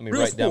 Let me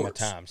write down my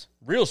times.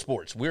 Real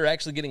sports. We're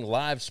actually getting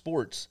live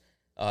sports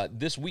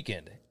this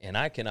weekend, and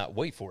I cannot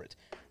wait for it.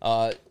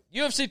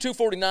 UFC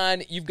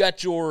 249, you've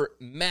got your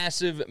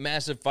massive,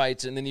 massive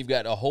fights, and then you've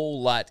got a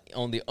whole lot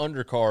on the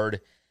undercard.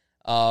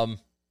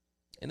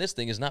 And this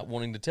thing is not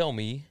wanting to tell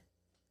me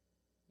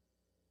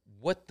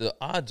what the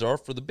odds are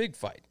for the big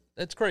fight.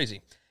 That's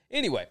crazy.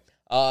 Anyway,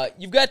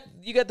 you got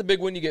the big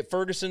one. You get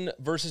Ferguson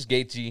versus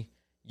Gaethje.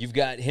 You've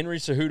got Henry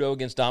Cejudo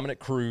against Dominic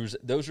Cruz.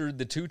 Those are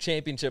the 2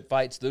 championship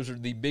fights. Those are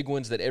the big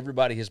ones that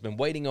everybody has been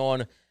waiting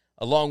on.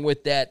 Along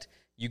with that,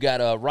 you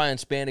got Ryan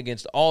Spann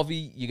against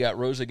Alvey. You got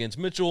Rose against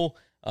Mitchell.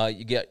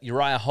 You got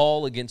Uriah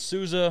Hall against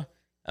Souza.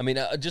 I mean,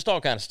 just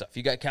all kind of stuff.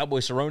 You got Cowboy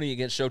Cerrone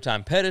against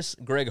Showtime Pettis.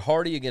 Greg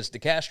Hardy against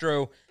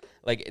DeCastro.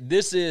 Like,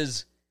 this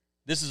is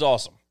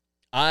awesome.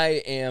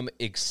 I am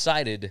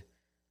excited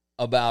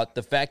about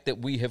the fact that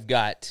we have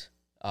got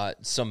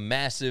some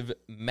massive,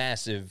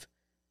 massive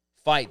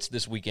fights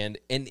this weekend,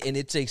 and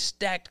it's a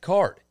stacked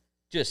card,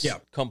 just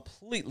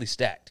completely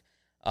stacked.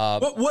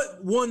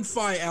 What one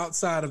fight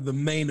outside of the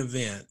main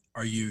event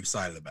are you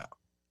excited about?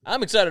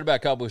 I'm excited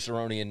about Cowboy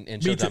Cerrone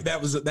and Showtime.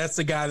 Me too. That's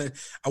the guy that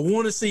I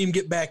want to see him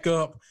get back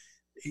up.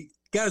 He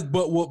got his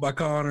butt whooped by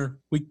Conor.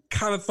 We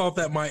kind of thought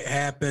that might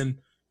happen.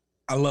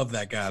 I love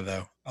that guy,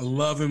 though. I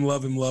love him.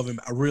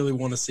 I really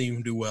want to see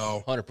him do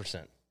well.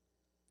 100%.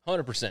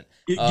 100%.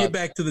 Get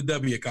back to the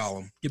W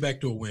column. Get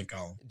back to a win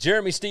column.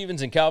 Jeremy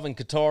Stevens and Calvin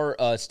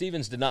Kattar.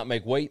 Stevens did not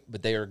make weight,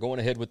 but they are going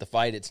ahead with the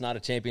fight. It's not a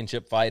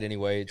championship fight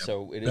anyway,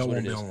 so it is what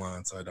it is.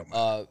 Online, so I don't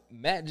mind.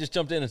 Matt just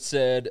jumped in and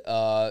said,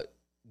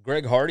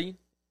 Greg Hardy,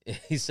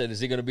 he said, is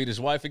he going to beat his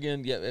wife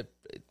again? Yeah,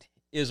 it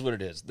is what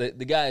it is. The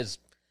guys,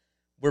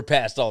 we're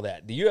past all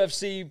that. The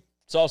UFC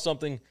saw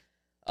something.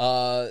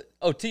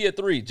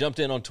 Tia3 jumped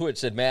in on Twitch,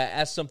 said, may I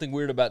ask something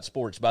weird about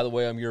sports? By the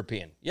way, I'm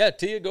European. Yeah,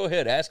 Tia, go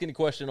ahead. Ask any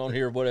question on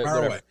here,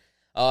 whatever.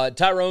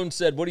 Tyrone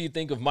said, what do you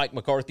think of Mike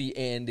McCarthy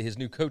and his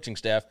new coaching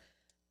staff?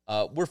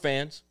 We're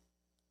fans.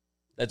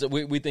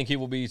 We think he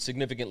will be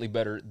significantly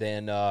better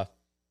than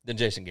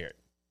Jason Garrett.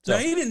 So, now,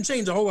 he didn't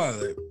change a whole lot of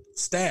the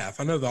staff.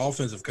 I know the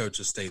offensive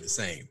coaches stayed the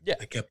same. Yeah.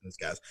 They kept those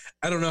guys.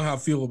 I don't know how I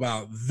feel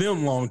about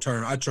them long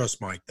term. I trust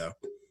Mike, though.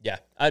 Yeah,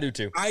 I do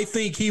too. I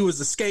think he was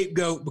a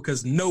scapegoat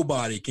because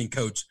nobody can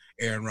coach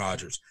Aaron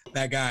Rodgers.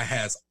 That guy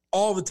has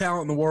all the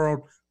talent in the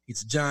world.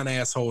 He's a giant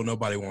asshole.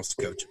 Nobody wants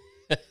to coach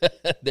him.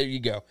 There you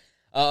go.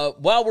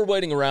 While we're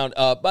waiting around,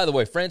 by the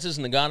way, Francis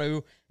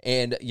Ngannou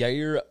and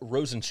Yair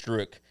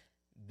Rozenstruik,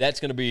 that's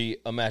going to be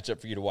a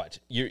matchup for you to watch.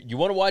 You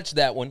want to watch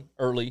that one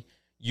early.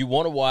 You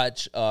want to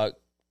watch Cowboy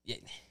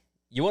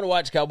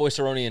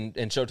Cerrone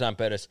and Showtime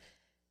Pettis.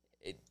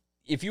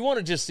 If you want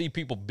to just see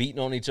people beating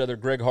on each other,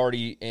 Greg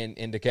Hardy and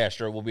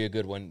DeCastro will be a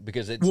good one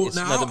because it's nothing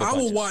but punches. I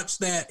will watch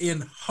that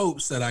in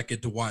hopes that I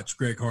get to watch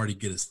Greg Hardy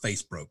get his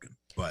face broken.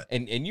 But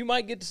and you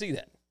might get to see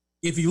that.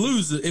 If he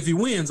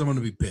wins, I'm going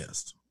to be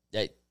pissed.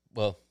 Yeah,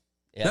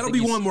 that'll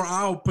be one where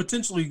I'll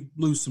potentially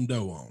lose some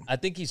dough on. I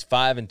think he's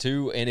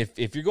 5-2, and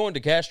if you're going to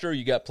Castro,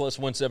 you got plus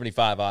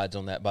 175 odds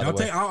on that. By the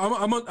way,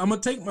 I'm gonna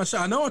take my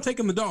shot. I know I'm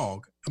taking the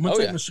dog. I'm gonna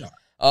take my shot.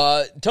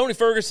 Tony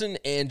Ferguson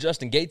and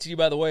Justin Gaethje,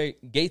 by the way.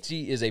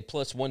 Gaethje is a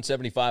plus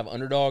 175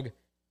 underdog.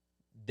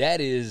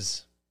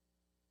 That's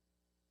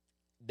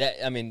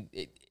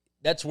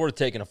worth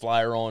taking a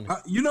flyer on.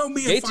 You know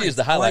me. Gaethje is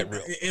the highlight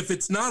reel. If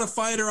it's not a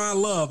fighter I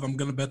love, I'm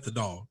going to bet the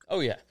dog. Oh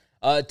yeah.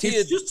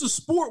 It's just a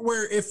sport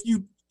where if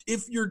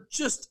you're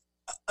just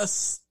a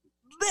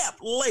step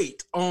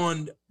late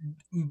on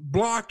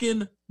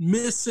blocking,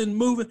 missing,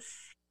 moving,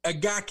 a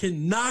guy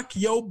can knock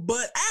your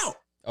butt out.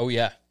 Oh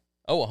yeah.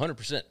 Oh,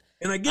 100%.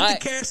 And I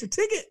get to cash a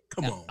ticket.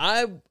 Come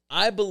on.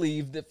 I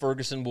believe that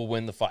Ferguson will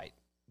win the fight.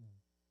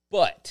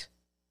 But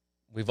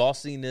we've all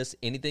seen this.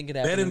 Anything can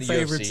happen in the UFC.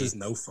 Betting favorites is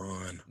no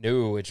fun.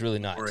 No, it's really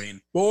not.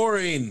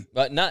 Boring.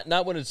 But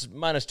not when it's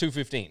minus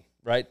 215,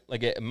 right?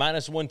 Like at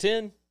minus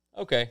 110,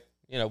 Okay,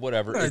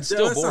 whatever. No, It's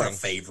still that's boring. not a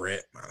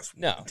favorite.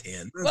 No.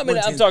 10. Well, I mean,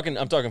 I'm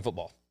talking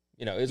football.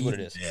 Is what it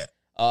is.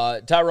 Yeah.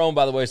 Tyrone,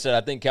 by the way, said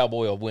I think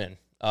Cowboy will win.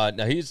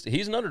 Now he's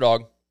an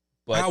underdog,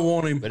 but I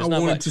want him. but I it's not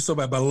want him much. to so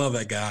bad, but I love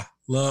that guy.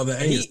 Love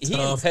that. He's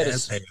tough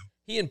as hell.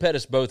 He and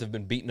Pettis both have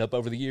been beaten up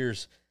over the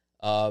years,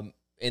 and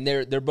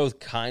they're both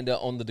kind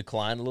of on the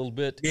decline a little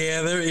bit.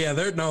 Yeah,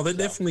 they're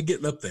definitely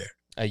getting up there.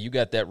 You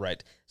got that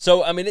right.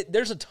 So I mean,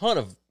 there's a ton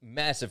of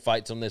massive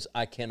fights on this.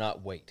 I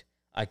cannot wait.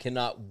 I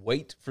cannot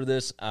wait for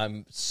this.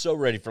 I'm so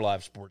ready for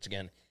live sports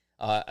again.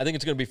 I think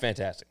it's going to be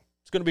fantastic.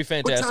 It's going to be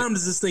fantastic. What time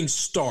does this thing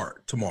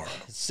start tomorrow?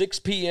 6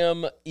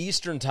 p.m.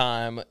 Eastern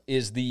time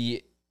is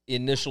the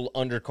initial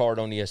undercard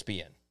on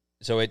ESPN.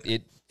 So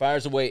it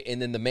fires away,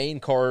 and then the main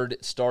card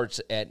starts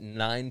at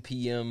 9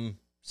 p.m.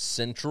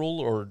 Central,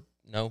 or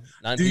no,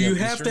 9 Do p.m. you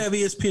have Eastern. to have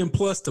ESPN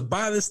Plus to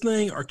buy this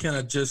thing, or can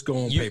I just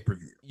go on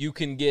pay-per-view? You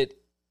can get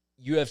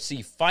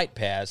UFC Fight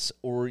Pass,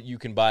 or you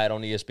can buy it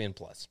on ESPN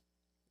Plus.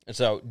 And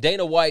so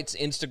Dana White's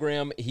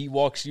Instagram, he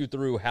walks you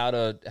through how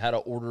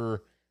to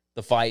order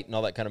the fight and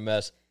all that kind of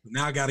mess.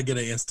 Now I got to get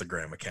an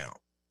Instagram account.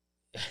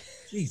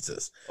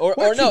 Jesus. Or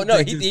no,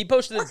 he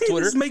posted it to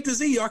Twitter. Just make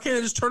this easy. I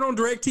can't just turn on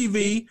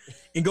DirecTV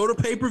and go to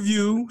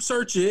pay-per-view,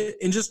 search it,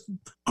 and just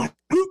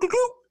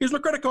here's my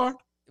credit card.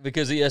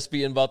 Because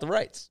ESPN bought the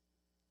rights.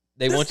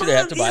 They That's want you fine. to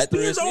have to buy it through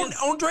ESPN's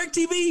ESPN. on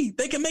DirecTV.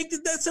 They can make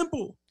it that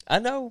simple. I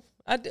know.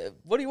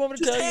 What do you want me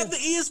to Just tell have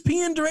you? the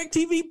ESPN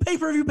DirecTV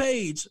pay-per-view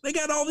page. They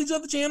got all these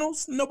other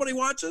channels nobody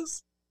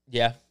watches.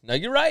 Yeah, no,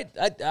 you're right.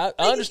 I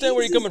understand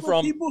where you're coming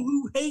from. People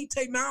who hate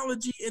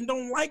technology and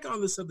don't like all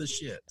this other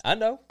shit. I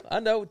know.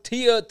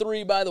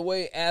 Tia3, by the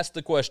way, asked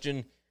the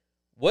question,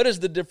 what is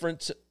the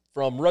difference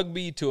from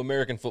rugby to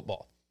American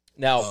football?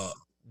 Now,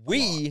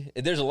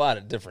 there's a lot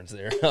of difference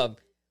there.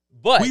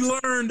 But we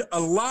learned a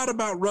lot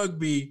about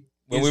rugby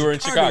when we were in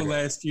Chicago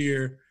last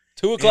year.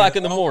 2 o'clock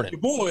in the morning.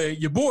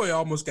 Your boy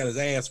almost got his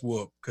ass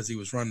whooped because he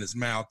was running his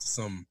mouth to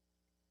some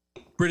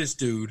British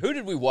dude. Who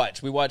did we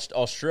watch? We watched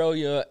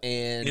Australia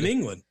and in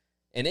England.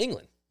 In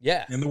England,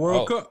 yeah. In the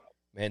World Cup.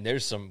 Man,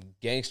 there's some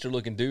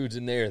gangster-looking dudes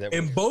in there.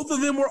 And both of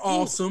them were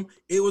awesome.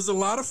 It was a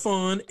lot of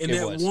fun.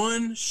 And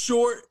one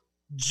short,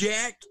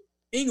 jacked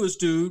English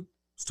dude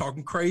was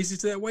talking crazy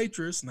to that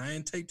waitress, and I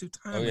didn't take too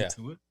time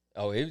into it.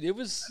 Oh, it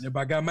was...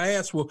 Everybody got my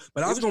ass whooped,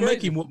 but I was going to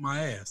make him whoop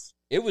my ass.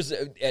 It was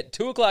at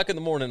 2 o'clock in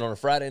the morning on a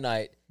Friday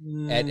night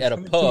at a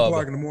pub. 2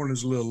 o'clock in the morning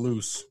is a little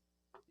loose.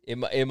 It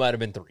might have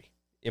been 3.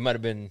 It might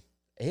have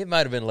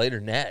been later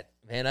than that.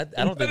 Man, I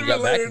don't think we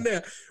got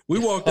back. We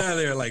walked out of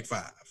there at like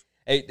 5.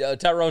 Hey,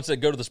 Tyrone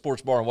said go to the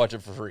sports bar and watch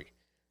it for free.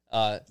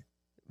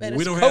 Man,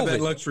 we don't have that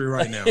luxury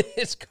right now.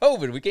 It's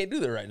COVID. We can't do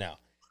that right now.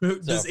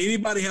 Does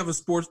anybody have a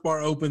sports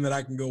bar open that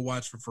I can go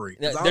watch for free?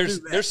 Now,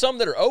 there's some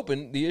that are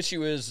open. The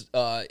issue is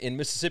in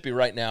Mississippi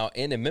right now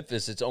and in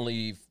Memphis, it's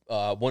only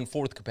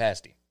 1/4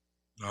 capacity.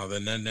 Oh,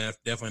 then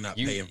definitely not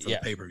paying for the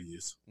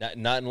pay-per-views.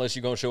 Not unless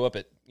you're going to show up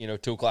at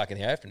 2 o'clock in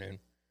the afternoon.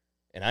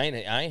 And I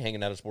ain't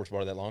hanging out at a sports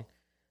bar that long.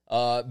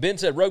 Ben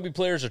said rugby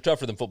players are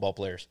tougher than football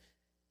players.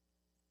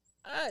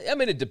 I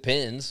mean, it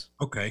depends.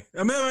 Okay.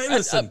 I mean,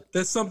 listen,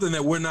 that's something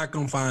that we're not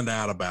going to find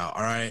out about,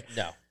 all right?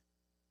 No.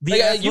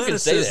 The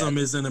athleticism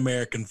is in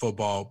American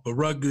football, but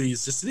rugby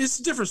is it's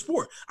a different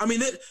sport. I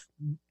mean,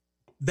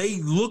 they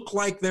look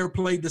like they're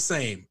played the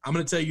same. I'm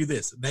going to tell you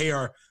this. They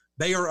are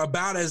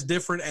about as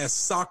different as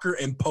soccer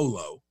and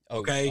polo,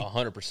 okay?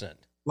 100%.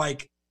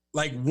 Like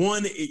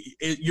one,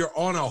 you're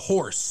on a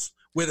horse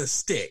with a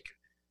stick.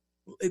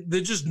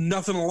 They're just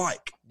nothing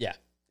alike. Yeah.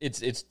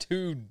 It's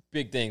two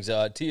big things.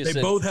 Tia they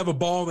said, both have a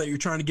ball that you're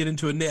trying to get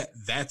into a net.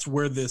 That's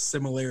where the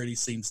similarity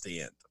seems to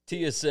end.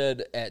 Tia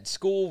said, at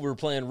school, we're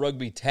playing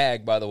rugby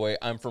tag, by the way.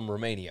 I'm from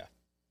Romania.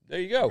 There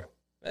you go.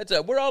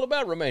 We're all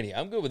about Romania.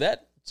 I'm good with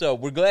that. So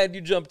we're glad you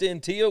jumped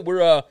in, Tia.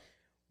 We're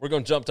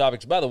going to jump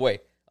topics. By the way,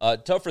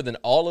 tougher than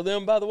all of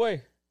them, by the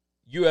way,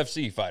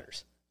 UFC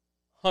fighters.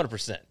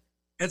 100%.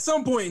 At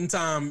some point in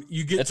time,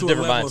 you get to a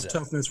level of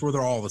toughness where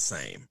they're all the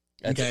same.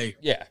 Okay?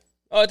 Yeah.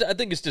 Oh, I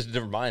think it's just a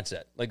different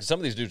mindset. Like, some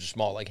of these dudes are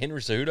small. Like Henry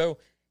Cejudo,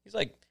 he's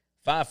like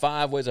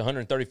 5'5", weighs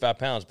 135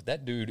 pounds, but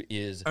that dude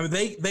is I mean,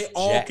 they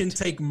all can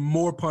take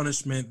more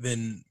punishment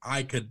than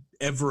I could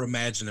ever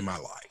imagine in my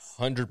life.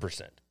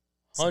 100%.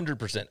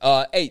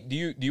 100%. Hey,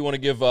 do you want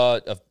to give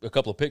a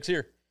couple of picks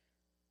here?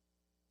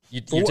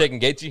 You're taking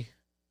Gaethje?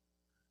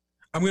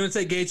 I'm going to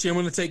take Gaethje. I'm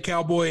going to take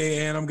Cowboy,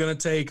 and I'm going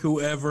to take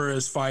whoever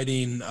is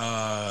fighting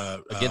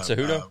against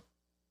Cejudo.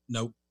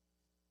 Nope.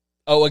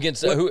 Oh,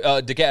 against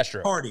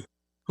DeCastro. Hardy.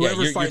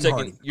 Whoever's fighting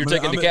Hardy. You're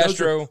taking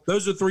DeCastro.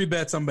 Those are 3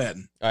 bets I'm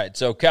betting. All right,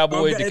 so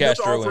Cowboy, DeCastro. That's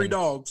all 3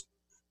 dogs,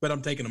 but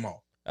I'm taking them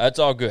all. That's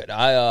all good.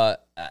 I'm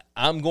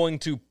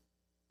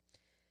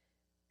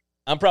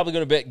probably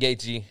going to bet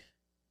Gaethje.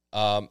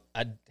 I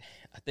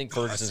think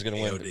Ferguson's going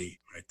to win.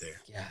 Right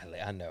there. Yeah,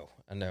 I know.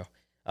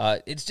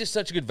 It's just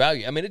such a good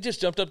value. I mean, it just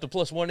jumped up to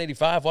plus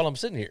 185 while I'm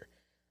sitting here.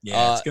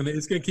 Yeah,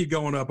 it's gonna keep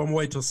going up. I'm gonna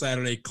wait till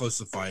Saturday, close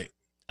the fight.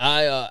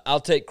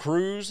 I'll take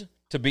Cruz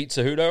to beat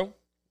Cejudo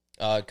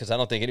because I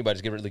don't think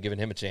anybody's really giving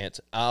him a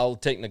chance. I'll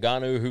take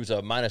Ngannou, who's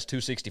a minus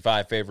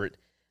 265 favorite,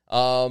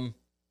 And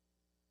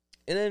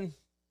then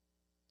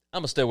I'm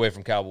going to stay away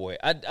from Cowboy.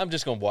 I'm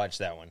just going to watch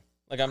that one.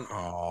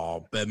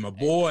 Oh, bet my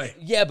boy.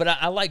 Yeah, but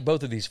I like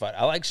both of these fights.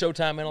 I like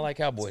Showtime and I like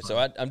Cowboy. So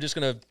I'm just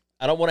going to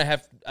I don't want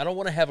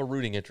to have a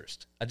rooting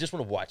interest. I just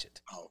want to watch it.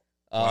 Oh,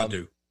 I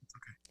do.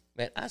 Okay.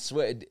 Man, I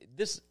swear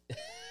this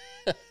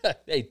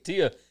hey,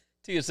 Tia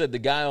said the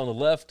guy on the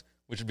left,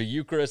 which would be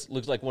you, Chris,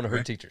 looks like one of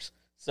her teachers.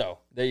 So,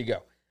 there you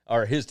go.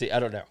 Or his Tia. I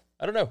don't know.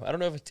 I don't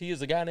know if Tia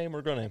is a guy name or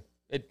a girl name.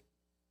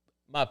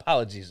 My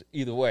apologies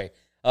either way.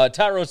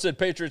 Tyrone said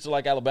Patriots are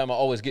like Alabama,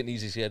 always getting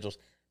easy schedules.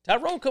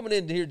 Tyrone coming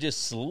in here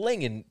just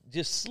slinging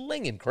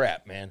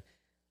crap, man.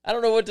 I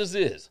don't know what this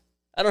is.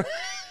 I don't.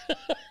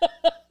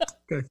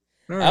 Okay.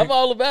 All right. I'm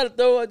all about it,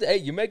 though. Hey,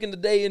 you're making the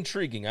day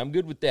intriguing. I'm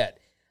good with that.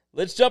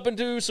 Let's jump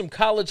into some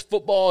college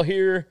football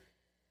here.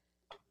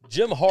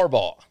 Jim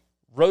Harbaugh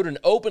wrote an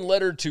open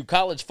letter to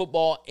college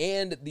football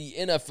and the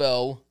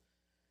NFL.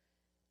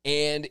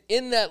 And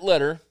in that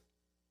letter,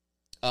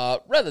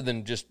 rather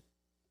than just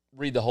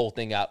read the whole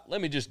thing out,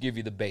 let me just give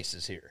you the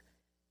basis here.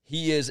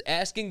 He is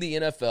asking the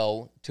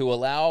NFL to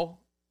allow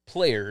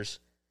players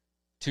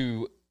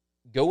to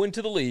go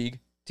into the league.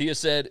 Tia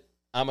said,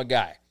 I'm a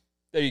guy.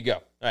 There you go.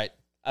 All right.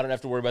 I don't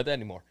have to worry about that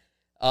anymore.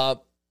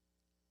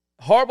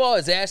 Harbaugh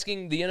is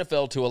asking the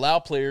NFL to allow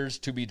players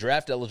to be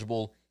draft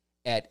eligible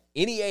at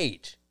any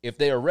age. If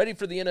they are ready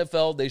for the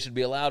NFL, they should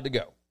be allowed to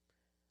go.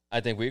 I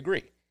think we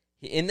agree.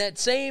 In that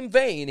same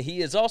vein,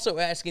 he is also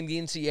asking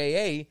the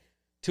NCAA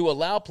to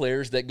allow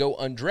players that go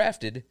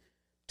undrafted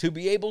to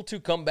be able to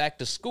come back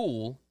to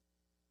school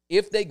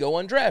if they go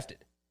undrafted.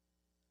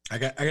 I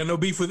got no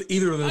beef with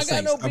either of those things.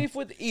 I got no beef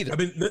with either. I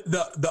mean,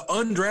 the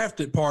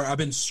undrafted part, I've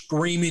been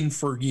screaming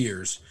for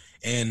years,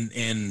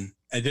 and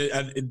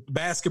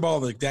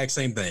basketball, the exact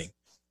same thing.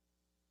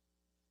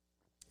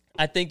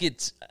 I think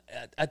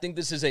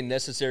this is a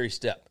necessary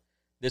step.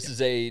 This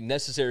is a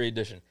necessary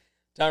addition.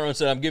 Tyrone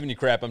said, I'm giving you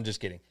crap. I'm just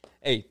kidding.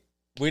 Hey,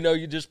 we know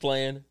you're just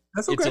playing.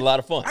 That's okay. It's a lot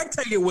of fun. I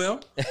take it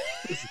well. I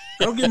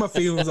don't get my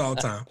feelings all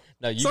the time.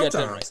 No, you got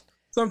that right.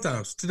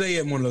 Sometimes. Today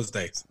ain't one of those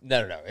days.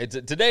 No. It's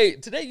today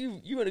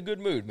you in a good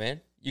mood,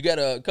 man. You got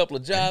a couple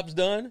of jobs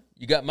done.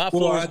 You got my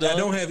floors done. I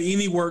don't have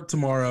any work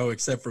tomorrow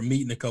except for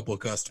meeting a couple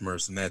of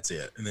customers, and that's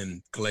it. And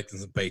then collecting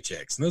some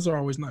paychecks. And those are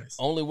always nice.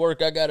 Only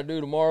work I got to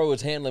do tomorrow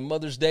is handling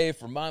Mother's Day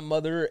for my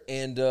mother.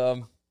 And,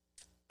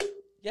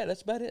 yeah,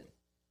 that's about it.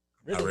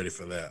 Really. Not ready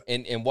for that.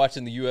 And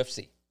watching the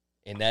UFC.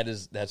 And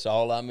that's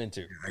all I'm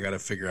into. I got to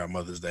figure out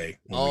Mother's Day.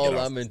 All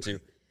I'm into.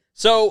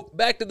 So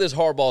back to this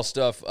Harbaugh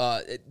stuff.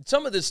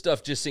 Some of this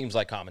stuff just seems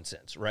like common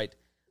sense, right?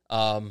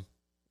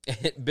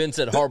 Ben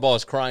said Harbaugh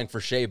is crying for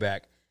Shea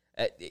back.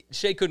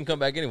 Shea couldn't come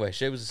back anyway.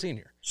 Shea was a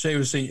senior.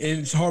 And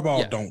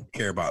Harbaugh don't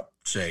care about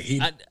Shea.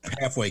 He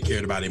halfway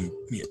cared about him.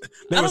 Yeah.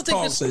 There was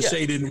talk that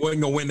Shea wasn't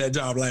going to win that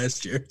job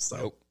last year.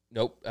 So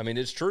Nope. I mean,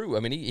 it's true.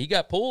 I mean, he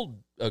got pulled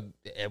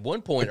at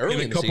one point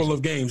early in the season. A couple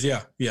of games,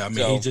 yeah. I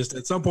mean, he just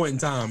at some point in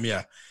time,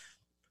 yeah.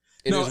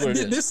 So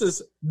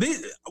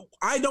the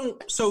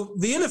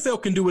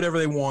NFL can do whatever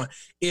they want.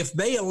 If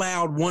they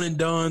allowed one and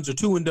dones or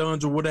two and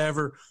dones or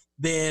whatever,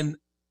 then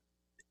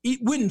it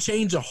wouldn't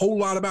change a whole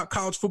lot about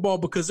college football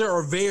because there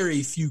are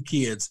very few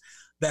kids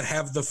that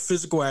have the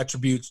physical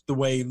attributes the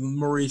way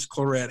Maurice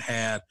Clarett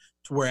had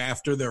to where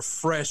after their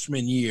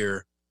freshman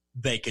year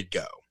they could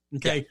go.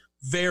 Okay. Yeah.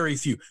 Very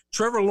few.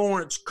 Trevor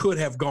Lawrence could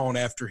have gone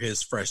after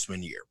his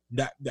freshman year.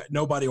 That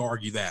nobody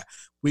argue that.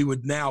 We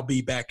would now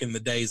be back in the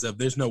days of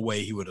there's no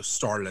way he would have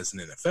started as an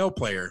NFL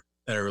player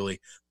that early,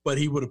 but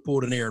he would have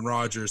pulled an Aaron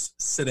Rodgers,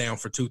 sit down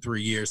for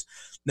 2-3 years.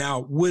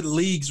 Now, would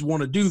leagues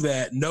want to do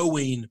that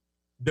knowing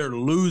they're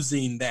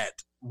losing that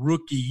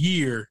rookie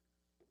year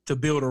to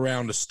build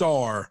around a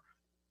star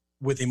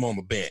with him on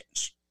the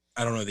bench?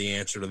 I don't know the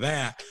answer to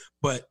that,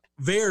 but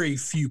very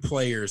few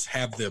players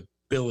have the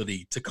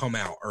ability to come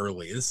out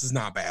early. This is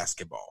not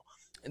basketball.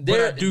 But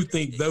I do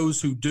think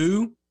those who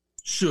do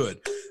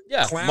should.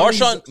 Yeah,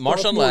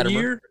 Marshawn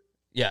Lattimore.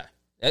 Yeah.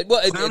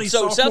 Well,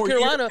 so South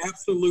Carolina. Year,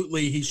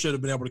 absolutely, he should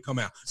have been able to come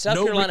out. South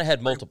Carolina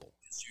had multiple.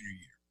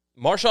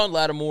 Marshawn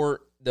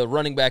Lattimore, the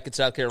running back at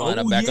South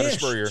Carolina, under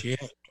Spurrier. Yeah.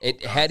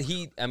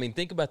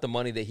 Think about the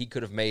money that he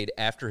could have made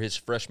after his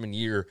freshman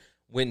year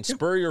when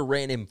Spurrier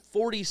ran him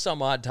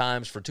 40-some-odd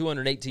times for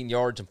 218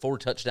 yards and 4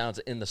 touchdowns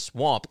in the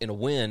swamp in a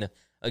win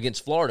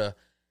against Florida.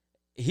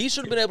 He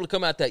should have been able to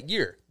come out that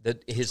year.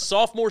 His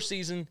sophomore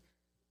season,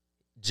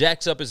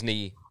 jacks up his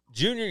knee.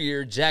 Junior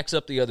year, jacks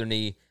up the other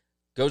knee.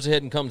 Goes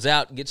ahead and comes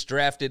out and gets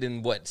drafted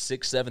in, 6th,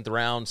 7th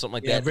round, something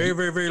like that. Yeah, very,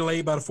 very, very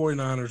late by the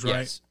 49ers, right?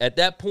 Yes. At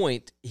that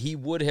point, he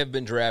would have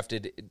been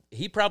drafted.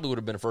 He probably would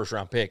have been a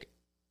first-round pick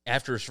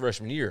after his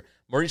freshman year.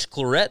 Maurice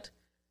Clarett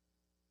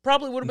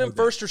probably would have been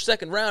first or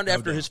second round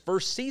after his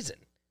first season.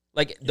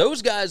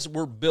 Those guys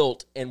were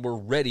built and were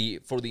ready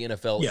for the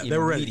NFL immediately. They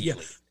were ready, yeah.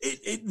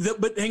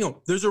 But hang on.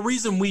 There's a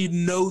reason we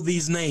know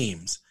these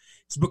names.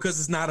 It's because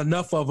it's not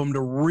enough of them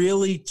to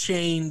really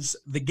change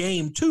the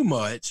game too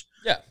much.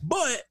 Yeah.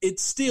 But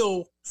it's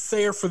still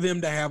fair for them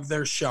to have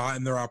their shot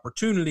and their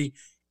opportunity,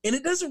 and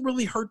it doesn't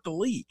really hurt the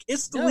league.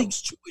 It's the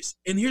league's choice.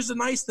 And here's the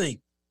nice thing.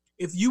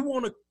 if you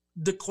want to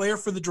declare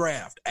for the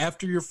draft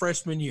after your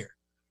freshman year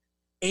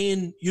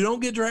and you don't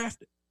get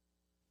drafted,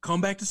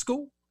 come back to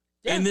school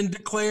and then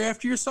declare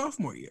after your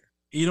sophomore year.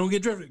 You don't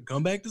get drafted,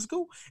 come back to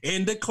school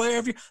and declare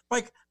after.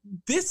 Like,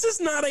 this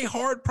is not a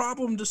hard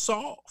problem to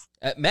solve.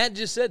 Matt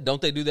just said,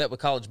 don't they do that with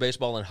college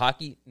baseball and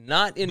hockey?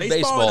 Not in baseball.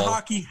 Baseball and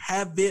hockey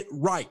have it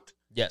right.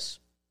 Yes.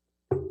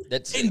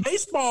 That's in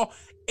baseball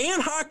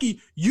and hockey,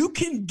 you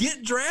can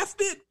get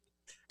drafted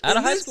out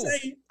of high school.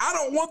 Say, I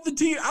don't want the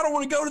team. I don't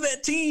want to go to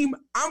that team.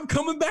 I'm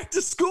coming back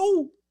to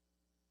school.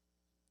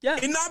 Yeah.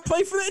 And not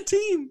play for that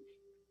team.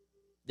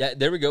 Yeah,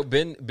 there we go.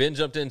 Ben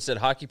jumped in and said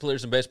hockey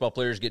players and baseball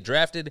players get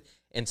drafted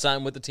and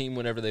sign with the team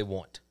whenever they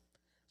want.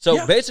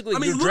 So basically,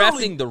 you're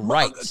drafting the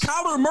rights.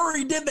 Kyler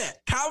Murray did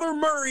that. Kyler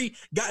Murray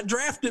got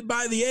drafted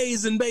by the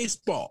A's in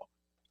baseball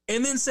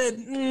and then said,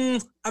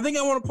 I think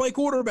I want to play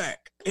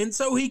quarterback. And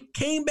so he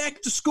came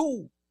back to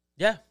school.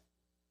 Yeah.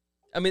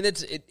 I mean,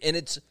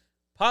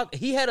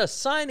 he had a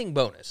signing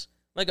bonus,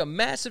 like a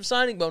massive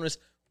signing bonus,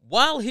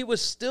 while he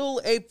was still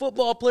a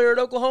football player at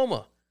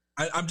Oklahoma.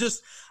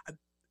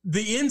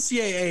 The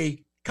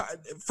NCAA,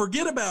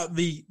 forget about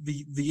the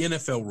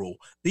NFL rule.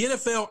 The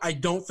NFL, I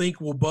don't think,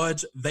 will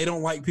budge. They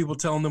don't like people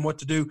telling them what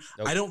to do.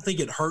 Nope. I don't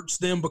think it hurts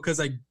them because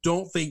I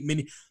don't think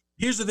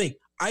here's the thing.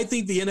 I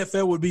think the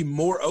NFL would be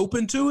more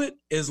open to it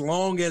as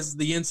long as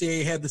the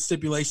NCAA had the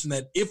stipulation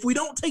that if we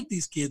don't take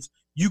these kids,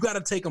 you got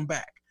to take them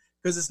back.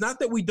 Because it's not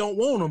that we don't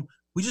want them.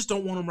 We just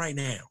don't want them right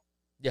now.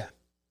 Yeah.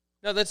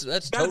 No, that's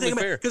totally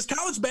fair. Because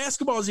college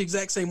basketball is the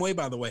exact same way,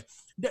 by the way.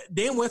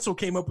 Dan Wetzel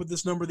came up with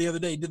this number the other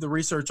day, did the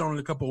research on it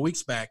a couple of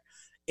weeks back.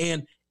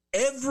 And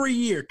every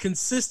year,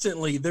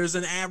 consistently, there's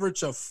an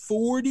average of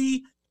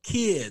 40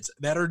 kids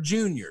that are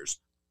juniors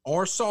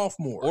or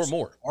sophomores or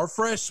more or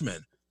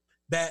freshmen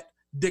that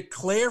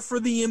declare for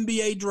the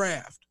NBA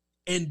draft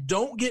and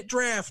don't get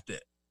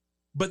drafted,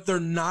 but they're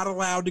not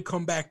allowed to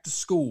come back to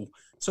school.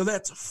 So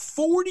that's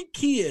 40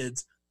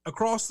 kids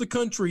across the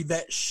country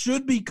that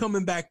should be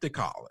coming back to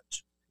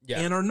college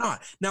and are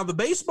not. Now, the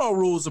baseball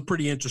rule is a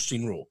pretty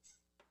interesting rule.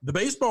 The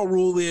baseball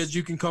rule is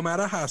you can come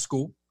out of high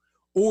school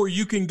or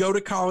you can go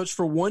to college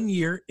for 1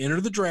 year,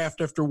 enter the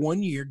draft after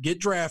 1 year, get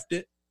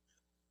drafted.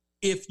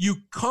 If you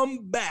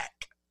come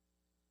back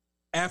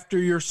after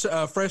your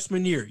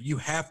freshman year, you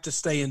have to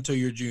stay until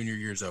your junior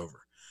year's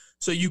over.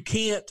 So you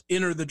can't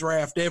enter the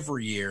draft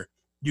every year.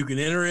 You can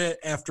enter it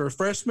after a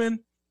freshman,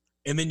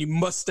 and then you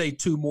must stay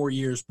 2 more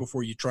years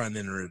before you try and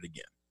enter it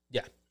again.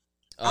 Yeah.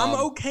 I'm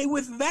okay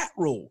with that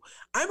rule.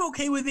 I'm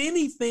okay with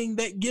anything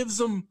that gives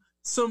them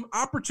some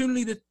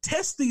opportunity to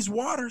test these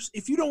waters.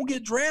 If you don't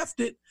get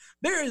drafted,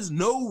 there is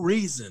no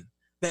reason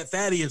that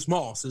Thaddeus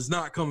Moss is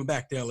not coming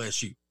back to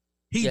LSU.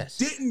 He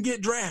didn't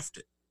get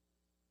drafted.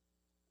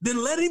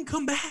 Then let him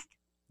come back.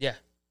 Yeah.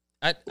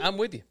 I'm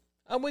with you.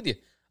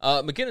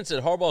 McKinnon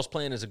said Harbaugh's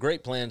plan is a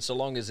great plan so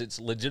long as it's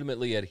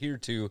legitimately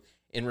adhered to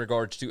in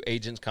regards to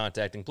agents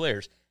contacting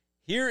players.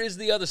 Here is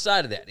the other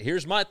side of that.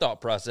 Here's my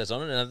thought process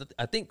on it, and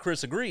I think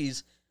Chris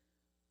agrees.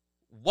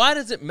 Why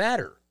does it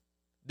matter?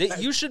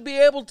 That you should be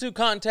able to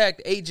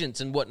contact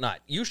agents and whatnot.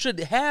 You should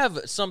have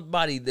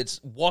somebody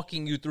that's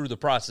walking you through the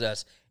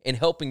process and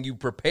helping you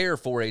prepare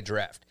for a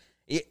draft.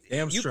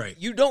 Straight.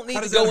 You don't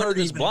need to go into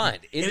this blind.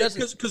 It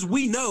doesn't, because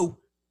we know.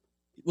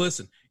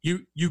 Listen,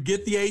 you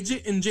get the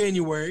agent in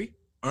January.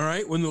 All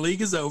right, when the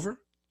league is over.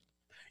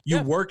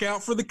 You work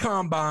out for the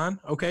combine.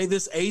 Okay,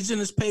 this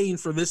agent is paying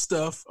for this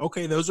stuff.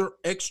 Okay, those are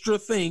extra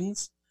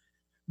things.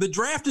 The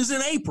draft is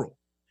in April.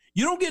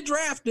 You don't get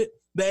drafted.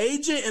 The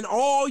agent and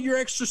all your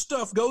extra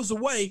stuff goes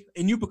away,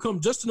 and you become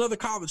just another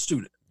college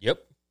student. Yep.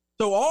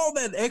 So all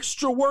that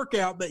extra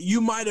workout that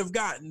you might have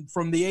gotten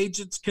from the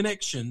agent's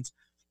connections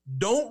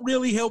don't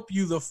really help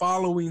you the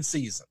following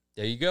season.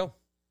 There you go.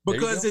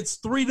 Because it's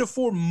 3 to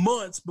 4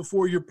 months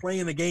before you're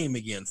playing a game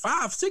again.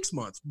 5-6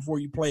 months before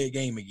you play a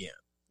game again.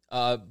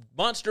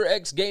 Monster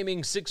X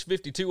Gaming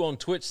 652 on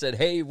Twitch said,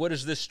 "Hey, what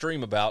is this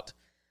stream about?"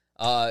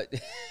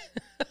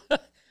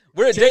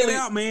 We're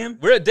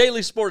a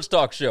daily sports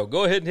talk show.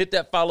 Go ahead and hit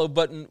that follow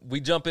button.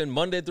 We jump in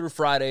Monday through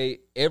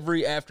Friday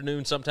every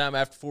afternoon, sometime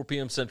after 4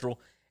 p.m.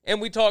 Central,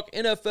 and we talk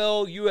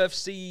NFL,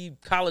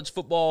 UFC, college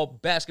football,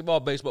 basketball,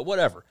 baseball,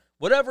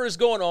 whatever is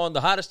going on.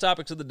 The hottest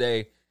topics of the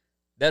day.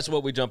 That's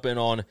what we jump in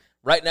on.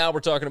 Right now, we're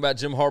talking about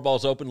Jim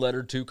Harbaugh's open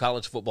letter to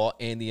college football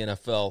and the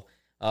NFL.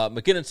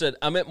 McKinnon said,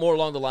 I meant more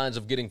along the lines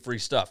of getting free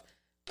stuff.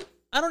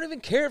 I don't even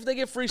care if they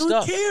get free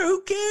stuff.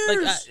 Who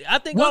cares? Like, I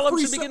think all of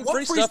them should be getting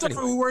free stuff anyway. What free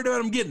stuff are we worried about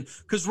them getting?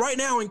 Because right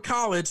now in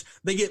college,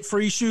 they get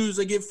free shoes,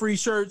 they get free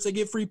shirts, they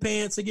get free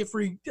pants, they get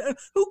free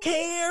who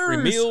cares?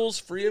 Free meals,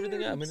 free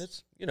everything. I mean,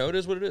 it's, it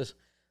is what it is.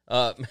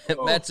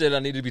 Matt said I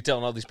need to be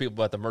telling all these people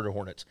about the Murder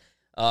Hornets.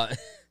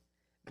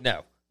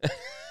 No.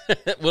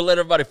 We'll let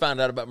everybody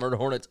find out about Murder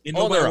Hornets.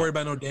 Nobody worry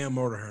about no damn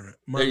Murder Hornet.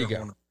 There you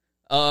go.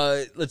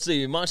 Let's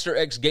see. Monster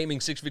X Gaming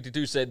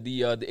 652 said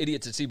the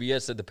idiots at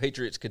CBS said the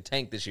Patriots could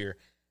tank this year.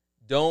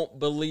 Don't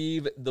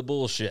believe the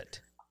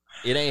bullshit.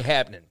 It ain't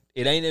happening.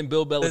 It ain't in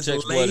Bill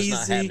Belichick's blood. It's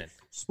not happening.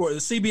 Sport. The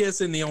CBS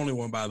isn't the only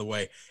one, by the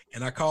way,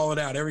 and I call it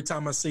out every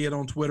time I see it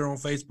on Twitter, on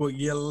Facebook.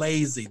 You're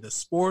lazy. The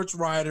sports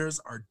writers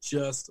are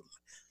just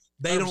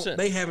they 100%. don't.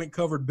 They haven't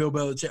covered Bill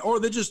Belichick, or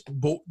they're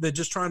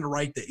just trying to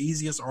write the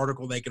easiest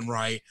article they can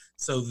write,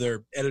 so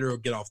their editor will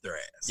get off their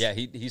ass. Yeah,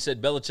 he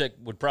said Belichick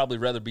would probably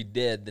rather be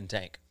dead than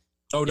tank.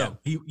 Oh no,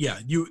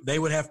 they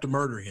would have to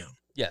murder him.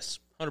 Yes,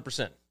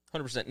 100%.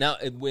 100%. Now,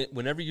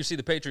 whenever you see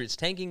the Patriots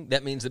tanking,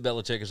 that means that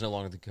Belichick is no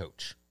longer the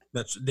coach.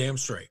 That's damn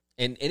straight.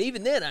 And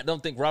even then, I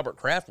don't think Robert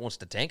Kraft wants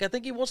to tank. I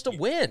think he wants to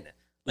win.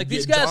 Like,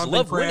 these guys Jonathan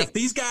love Kraft, winning.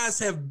 These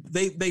guys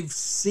they've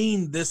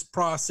seen this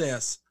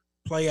process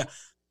play out.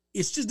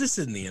 It's just, this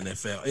isn't the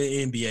NFL,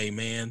 NBA,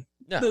 man.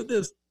 No,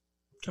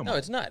 come on.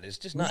 it's not. It's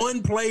just not.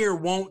 One player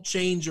won't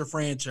change your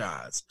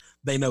franchise.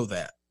 They know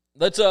that.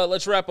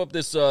 Let's wrap up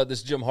this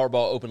Jim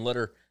Harbaugh open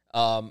letter.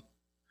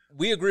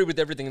 We agree with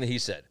everything that he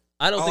said.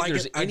 I don't think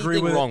there's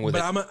anything wrong with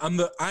it.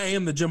 But I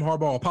am the Jim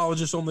Harbaugh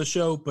apologist on this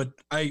show, but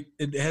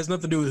it has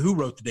nothing to do with who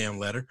wrote the damn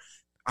letter.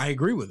 I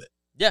agree with it.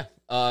 Yeah.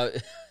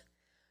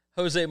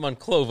 Jose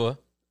Monclova,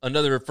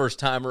 another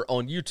first-timer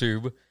on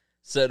YouTube,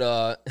 said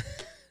it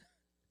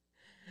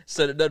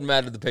doesn't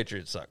matter if the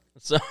Patriots suck.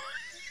 So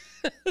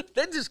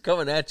they're just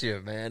coming at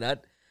you, man.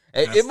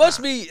 It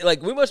must be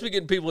like we must be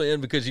getting people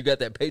in because you got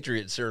that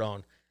Patriots shirt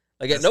on.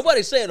 Like,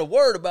 nobody's saying a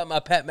word about my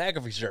Pat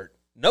McAfee shirt.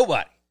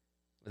 Nobody.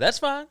 But that's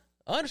fine.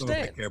 I understand.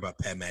 I don't care about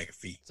Pat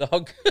McAfee. It's all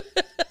good.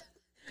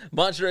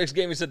 Monster X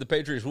Gaming said the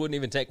Patriots wouldn't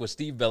even tank with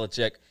Steve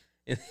Belichick.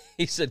 And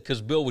he said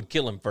because Bill would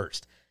kill him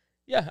first.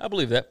 Yeah, I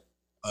believe that.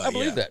 I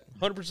believe that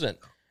 100%.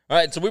 All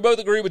right, so we both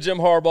agree with Jim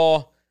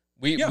Harbaugh.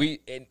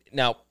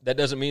 Now, that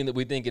doesn't mean that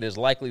we think it is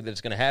likely that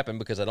it's going to happen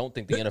because I don't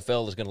think the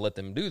NFL is going to let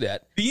them do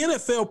that. The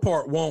NFL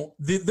part won't.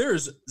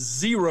 There's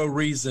zero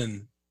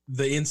reason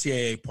the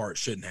NCAA part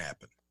shouldn't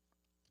happen.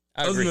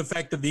 Other than the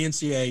fact that the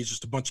NCAA is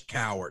just a bunch of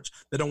cowards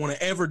that don't want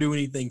to ever do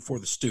anything for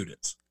the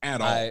students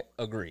at all. I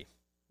agree.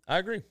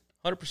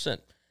 100%.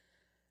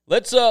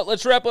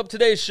 Let's wrap up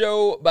today's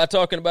show by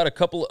talking about a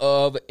couple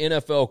of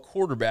NFL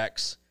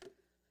quarterbacks.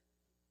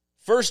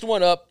 First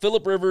one up,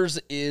 Phillip Rivers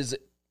is,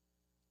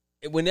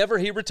 whenever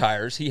he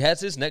retires, he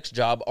has his next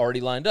job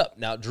already lined up.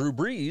 Now, Drew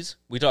Brees,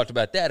 we talked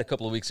about that a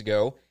couple of weeks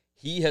ago.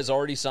 He has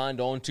already signed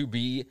on to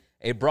be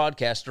a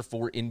broadcaster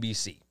for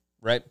NBC,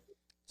 right?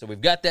 So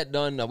we've got that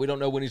done. Now, we don't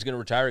know when he's going to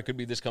retire. It could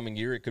be this coming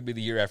year. It could be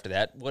the year after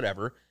that,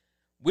 whatever.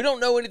 We don't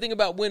know anything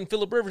about when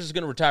Phillip Rivers is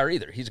going to retire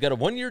either. He's got a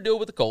one-year deal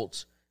with the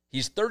Colts.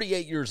 He's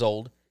 38 years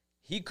old.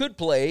 He could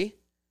play,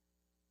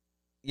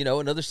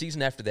 another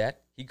season after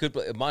that. He could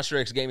play. Monster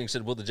X Gaming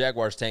said, will the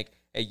Jaguars tank?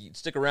 Hey, you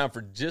stick around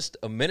for just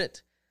a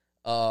minute.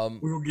 We're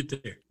going to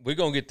get there. We're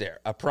going to get there,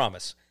 I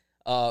promise.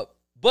 But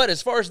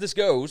as far as this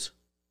goes,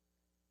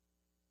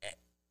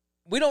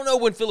 we don't know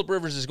when Phillip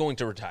Rivers is going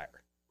to retire.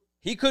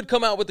 He could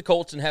come out with the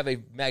Colts and have a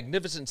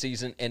magnificent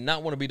season and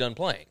not want to be done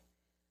playing.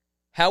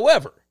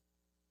 However,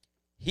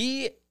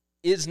 he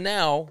is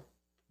now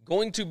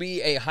going to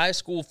be a high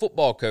school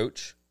football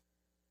coach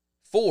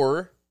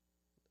for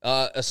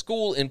a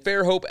school in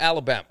Fairhope,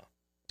 Alabama.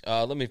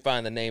 Let me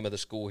find the name of the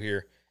school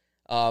here.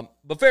 But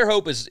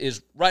Fairhope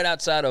is right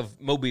outside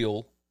of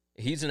Mobile.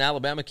 He's an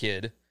Alabama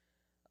kid.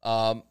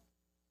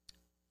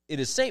 It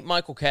is St.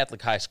 Michael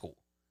Catholic High School.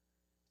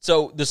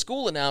 So the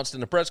school announced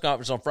in a press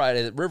conference on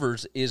Friday that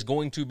Rivers is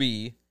going to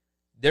be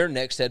their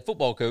next head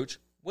football coach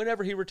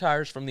whenever he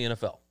retires from the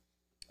NFL.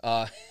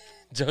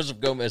 Joseph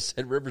Gomez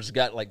said Rivers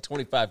got like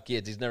 25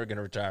 kids. He's never going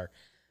to retire.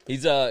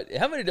 He's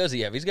how many does he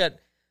have? He's got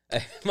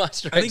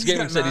Monster X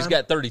Gaming said he's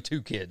got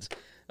 32 kids.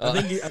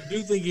 I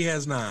do think he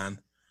has 9.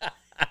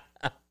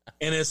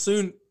 And as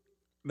soon,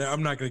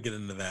 I'm not going to get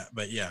into that,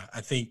 but yeah, I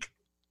think.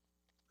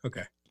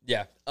 Okay.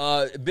 Yeah.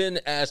 Ben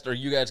asked, are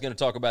you guys going to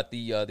talk about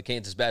the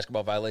Kansas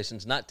basketball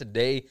violations? Not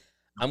today.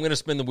 I'm going to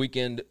spend the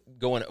weekend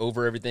going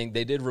over everything.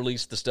 They did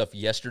release the stuff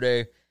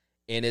yesterday,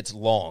 and it's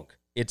long.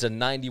 It's a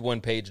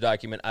 91-page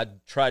document. I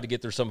tried to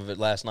get through some of it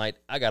last night.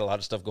 I got a lot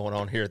of stuff going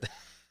on here at the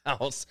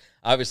house.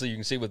 Obviously, you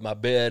can see with my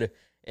bed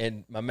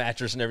and my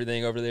mattress and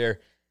everything over there.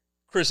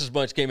 Chris's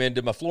bunch came in and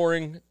did my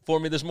flooring for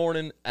me this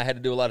morning. I had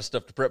to do a lot of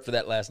stuff to prep for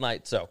that last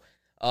night. So,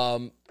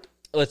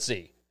 let's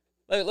see.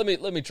 Let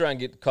me try and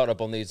get caught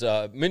up on these.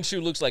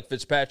 Minshew looks like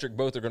Fitzpatrick.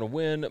 Both are going to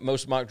win.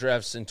 Most mock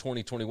drafts in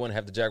 2021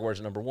 have the Jaguars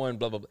at number 1,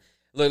 blah, blah,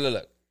 blah.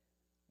 Look.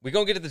 We're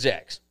going to get to the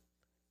Jags.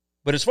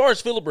 But as far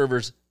as Phillip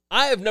Rivers,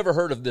 I have never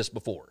heard of this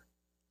before,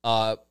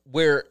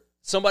 where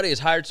somebody has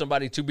hired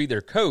somebody to be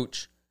their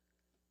coach,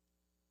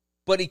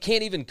 but he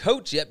can't even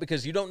coach yet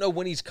because you don't know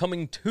when he's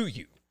coming to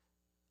you.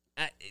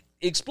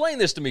 Explain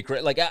this to me,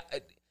 Chris. Like,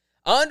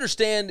 I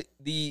understand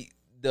the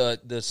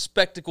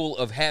spectacle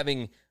of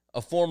having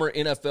a former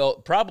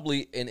NFL,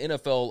 probably an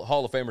NFL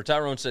Hall of Famer.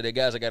 Tyrone said, hey,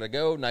 guys, I got to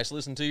go. Nice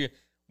listening to you.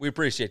 We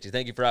appreciate you.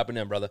 Thank you for hopping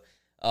in, brother.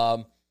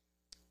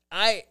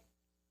 I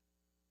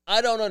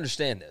don't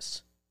understand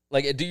this.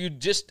 Like, do you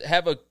just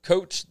have a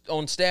coach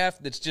on staff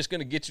that's just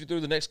going to get you through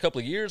the next couple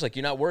of years? Like,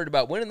 you're not worried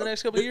about winning the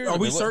next couple of years? Are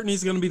we certain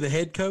he's going to be the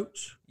head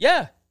coach?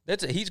 Yeah.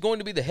 He's going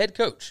to be the head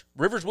coach.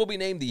 Rivers will be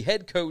named the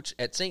head coach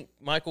at St.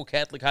 Michael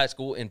Catholic High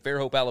School in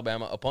Fairhope,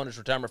 Alabama, upon his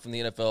retirement from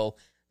the NFL,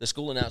 the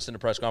school announced in a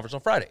press conference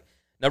on Friday.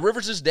 Now,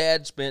 Rivers'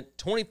 dad spent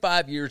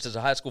 25 years as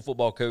a high school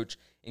football coach,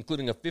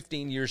 including a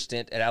 15-year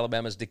stint at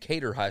Alabama's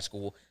Decatur High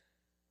School.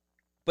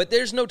 But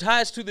there's no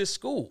ties to this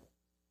school.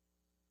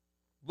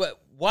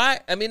 But why?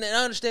 I mean,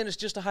 I understand it's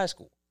just a high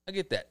school. I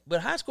get that.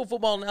 But high school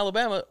football in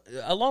Alabama,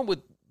 along with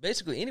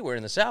basically anywhere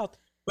in the South,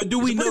 but do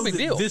we know that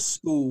deal. This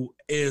school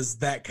is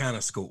that kind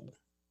of school?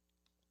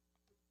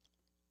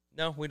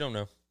 No, we don't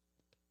know.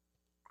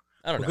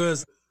 I don't know.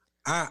 Because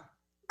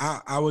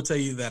I will tell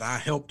you that I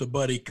helped a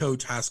buddy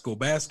coach high school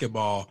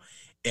basketball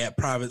at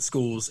private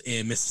schools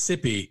in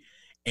Mississippi,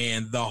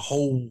 and the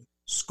whole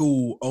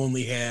school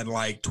only had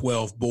like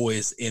 12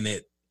 boys in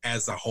it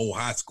as a whole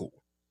high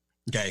school.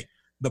 Okay.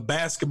 The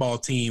basketball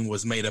team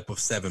was made up of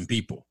 7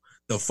 people.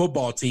 The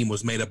football team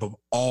was made up of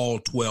all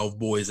 12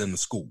 boys in the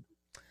school.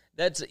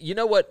 That's, you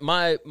know what,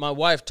 my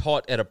wife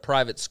taught at a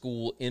private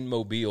school in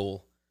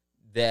Mobile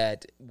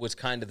that was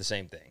kind of the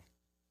same thing.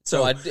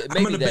 So I'm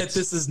going to bet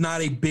this is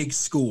not a big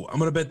school. I'm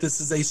going to bet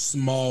this is a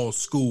small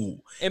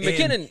school. And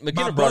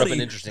McKinnon brought up an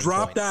interesting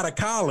dropped point. out of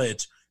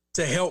college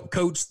to help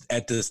coach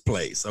at this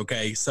place.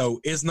 Okay,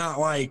 so it's not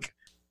like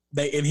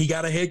and he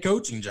got a head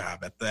coaching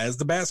job as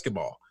the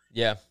basketball.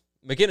 Yeah,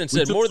 McKinnon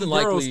said more than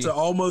likely to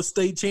almost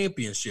state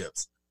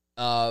championships.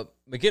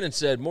 McKinnon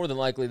said more than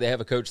likely they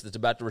have a coach that's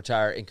about to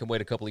retire and can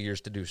wait a couple of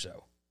years to do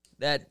so.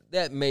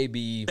 That may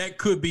be, that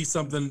could be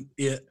something.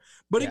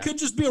 But it could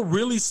just be a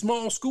really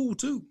small school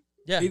too.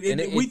 Yeah,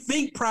 we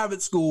think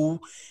private school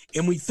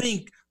and we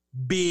think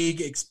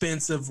big,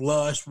 expensive,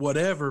 lush,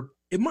 whatever.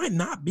 It might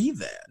not be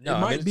that. No, it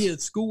might be a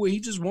school where he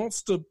just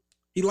wants to.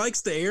 He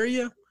likes the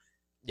area.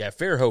 Yeah,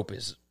 Fairhope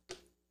is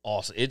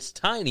awesome. It's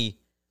tiny,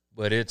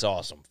 but it's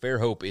awesome.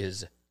 Fairhope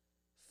is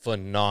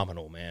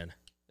phenomenal, man.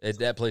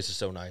 That place is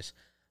so nice.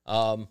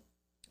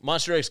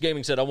 Monster X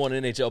Gaming said, I want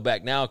NHL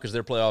back now because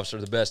their playoffs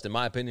are the best, in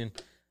my opinion.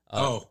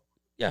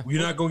 Yeah.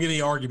 You're not going to get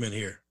any argument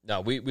here.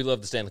 No, we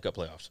love the Stanley Cup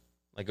playoffs.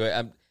 Like,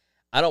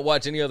 I don't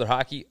watch any other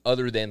hockey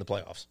other than the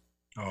playoffs.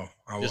 Oh,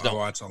 I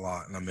watch a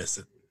lot, and I miss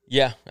it.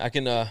 Yeah, I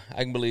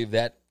can believe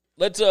that.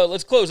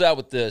 Let's close out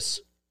with this.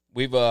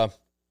 We've I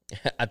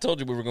told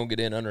you we were going to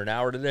get in under an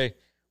hour today.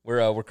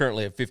 We're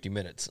currently at 50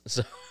 minutes.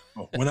 So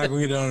we're not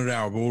going to get under an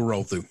hour, but we'll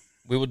roll through.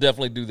 We will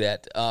definitely do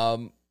that.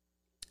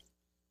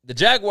 The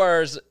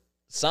Jaguars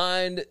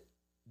signed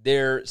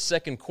their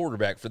second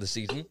quarterback for the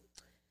season,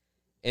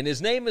 and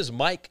his name is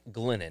Mike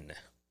Glennon.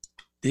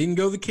 Didn't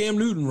go the Cam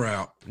Newton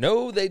route.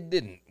 No, they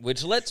didn't,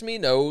 which lets me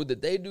know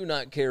that they do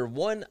not care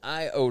one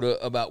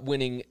iota about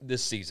winning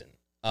this season.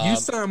 You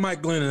sign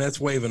Mike Glennon,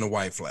 that's waving a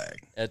white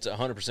flag. That's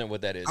 100%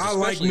 what that is. I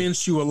like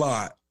Minshew a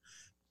lot,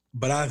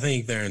 but I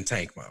think they're in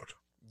tank mode.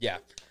 Yeah.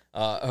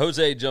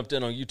 Jose jumped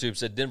in on YouTube,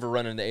 said Denver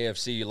running the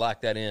AFC,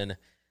 lock that in.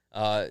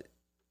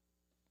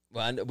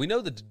 We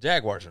know the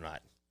Jaguars are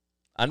not.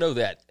 I know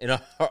that. And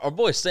our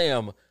boy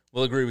Sam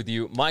will agree with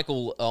you.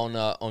 Michael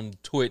on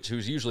Twitch,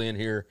 who's usually in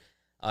here,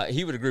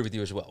 he would agree with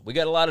you as well. We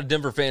got a lot of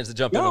Denver fans that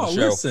jumped in on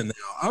the show. Listen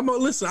now.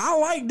 Listen, I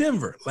like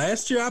Denver.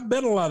 Last year I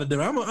bet a lot of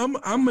Denver.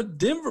 I'm a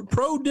Denver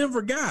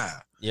Denver guy.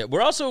 Yeah,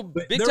 we're also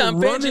big time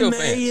Fangio fans. They're running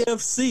the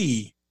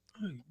AFC.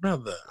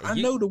 Brother, I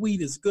know the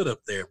weed is good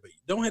up there, but you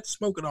don't have to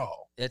smoke it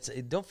all.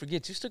 Don't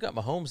forget, you still got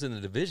Mahomes in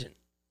the division.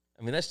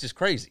 I mean, that's just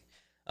crazy.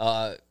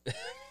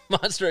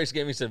 Monster X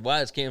Gaming said,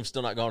 why is Cam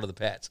still not going to the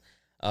Pats?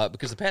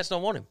 Because the Pats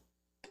don't want him.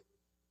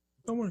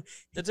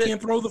 He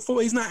can't throw the football.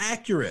 He's not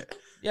accurate.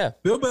 Yeah.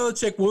 Bill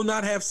Belichick will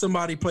not have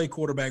somebody play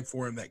quarterback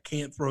for him that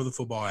can't throw the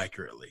football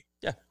accurately.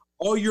 Yeah.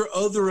 All your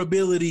other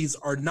abilities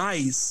are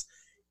nice.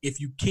 If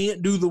you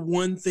can't do the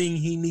one thing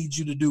he needs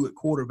you to do at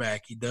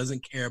quarterback, he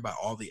doesn't care about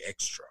all the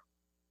extra.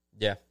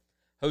 Yeah.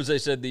 Jose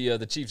said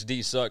the Chiefs'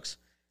 D sucks.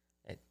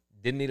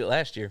 Didn't need it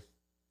last year.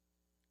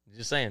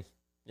 Just saying.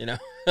 You know?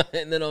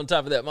 And then on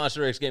top of that,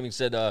 Monster X Gaming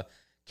said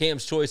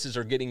Cam's choices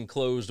are getting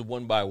closed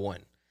one by one.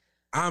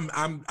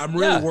 I'm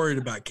really worried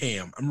about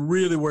Cam. I'm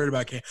really worried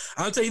about Cam.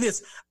 I'll tell you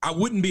this. I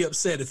wouldn't be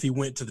upset if he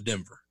went to the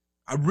Denver.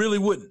 I really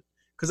wouldn't.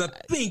 Because I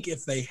think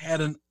if they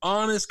had an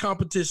honest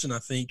competition, I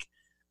think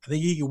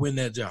he could win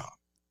that job.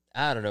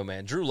 I don't know,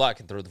 man. Drew Lock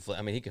can throw the fling.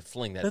 I mean, he could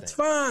fling that That's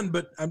thing. Fine,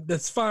 but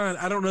that's fine.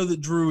 I don't know that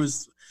Drew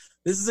is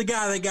 – this is a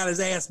guy that got his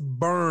ass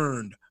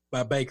burned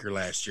by Baker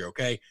last year,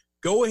 okay?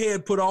 Go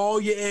ahead, put all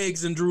your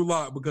eggs in Drew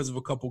Lock because of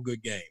a couple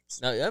good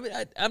games. No, I mean,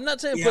 I'm not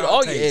saying put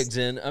all your eggs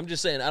in. I'm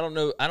just saying I don't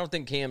know. I don't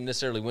think Cam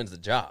necessarily wins the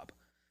job.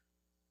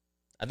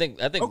 I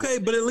think. Okay,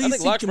 but at least I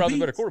think Locke's probably a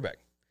better quarterback.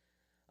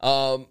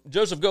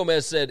 Joseph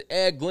Gomez said,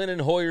 "Add Glennon,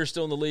 Hoyer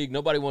still in the league.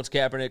 Nobody wants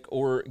Kaepernick,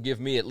 or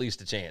give me at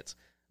least a chance."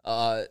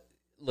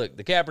 Look,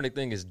 the Kaepernick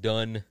thing is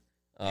done.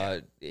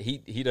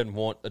 He doesn't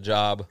want a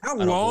job. How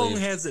long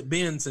has it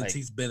been since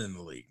he's been in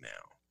the league now?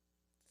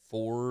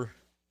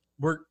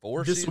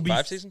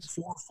 5 seasons?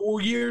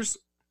 4 years?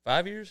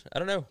 5 years? I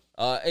don't know.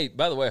 Hey,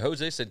 by the way,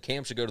 Jose said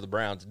Cam should go to the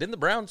Browns. Didn't the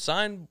Browns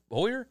sign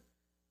Hoyer?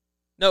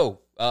 No,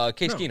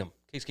 Case Keenum.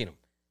 Case Keenum.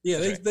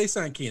 Yeah, they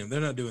signed Keenum.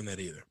 They're not doing that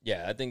either.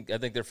 Yeah, I think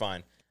they're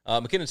fine.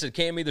 McKinnon said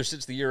Cam either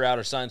sits the year out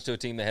or signs to a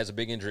team that has a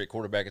big injury at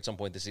quarterback at some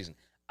point this season.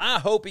 I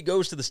hope he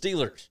goes to the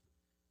Steelers.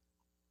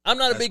 I'm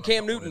not a big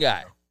Cam Newton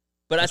guy,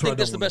 but I think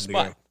that's the best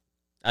spot.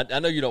 I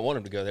know you don't want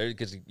him to go there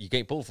because you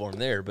can't pull for him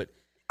there, but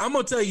I'm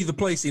going to tell you the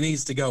place he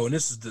needs to go, and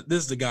this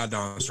is the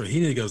goddamn straight. He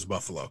needs to go to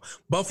Buffalo.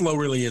 Buffalo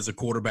really is a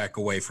quarterback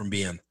away from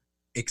being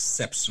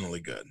exceptionally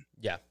good.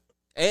 Yeah.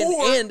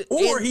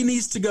 Or he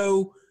needs to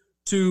go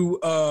to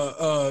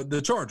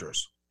the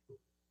Chargers.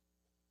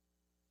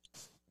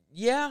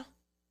 Yeah.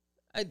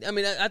 I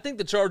mean, I think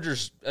the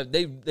Chargers,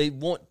 they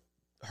want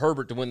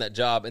Herbert to win that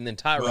job, and then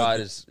Tyrod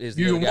is the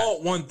you other guy.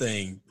 want one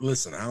thing.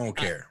 Listen, I don't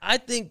care. I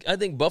think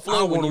Buffalo.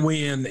 I want to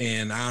win,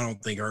 and I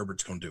don't think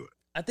Herbert's going to do it.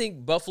 I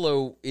think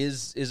Buffalo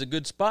is a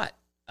good spot.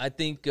 I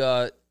think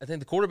the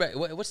quarterback.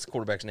 What's the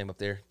quarterback's name up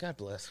there? God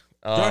bless.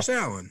 Josh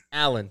Allen.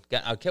 Allen.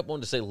 I kept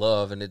wanting to say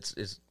Love, and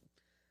it's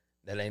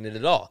that ain't it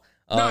at all.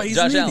 No, he's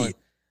Josh an idiot.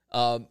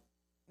 Allen.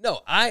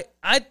 No, I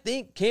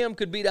think Cam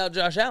could beat out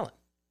Josh Allen.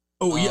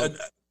 Oh yeah,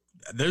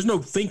 there's no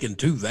thinking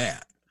to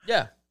that.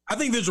 Yeah. I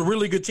think there's a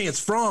really good chance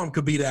Fromm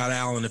could beat out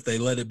Allen if they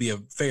let it be a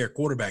fair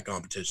quarterback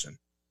competition.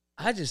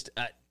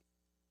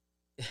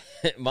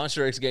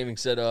 Monster X Gaming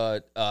said,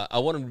 I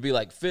want him to be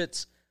like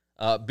Fitz,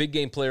 big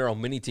game player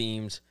on many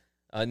teams.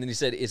 And then he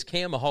said, is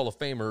Cam a Hall of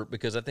Famer?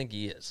 Because I think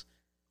he is.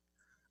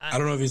 I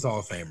don't know if he's Hall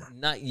of Famer.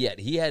 Not yet.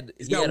 He had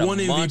one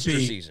a monster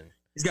MVP. season.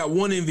 He's got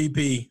one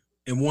MVP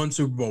and one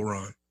Super Bowl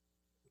run.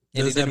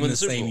 And he didn't win the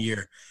same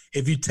year.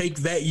 If you take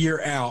that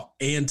year out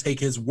and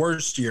take his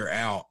worst year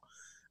out,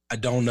 I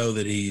don't know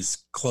that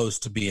he's close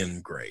to being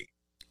great.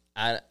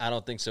 I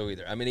don't think so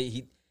either. I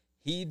mean,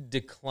 he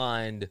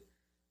declined.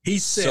 He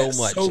set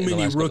so much. So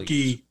many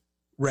rookie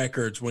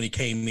records when he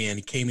came in.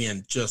 He came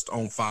in just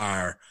on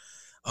fire.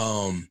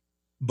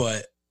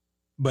 But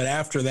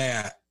after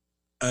that,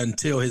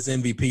 until his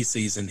MVP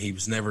season, he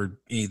was never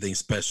anything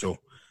special.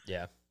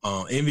 Yeah.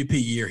 MVP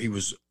year, he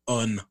was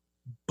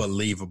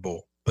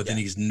unbelievable. But then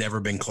he's never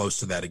been close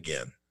to that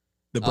again.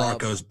 The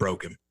Broncos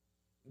broke him.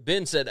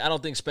 Ben said, I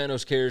don't think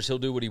Spanos cares. He'll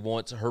do what he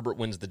wants. Herbert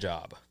wins the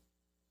job.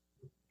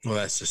 Well,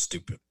 that's just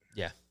stupid.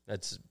 Yeah,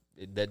 that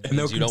and means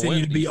they'll you don't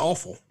continue win. to be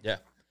awful. Yeah.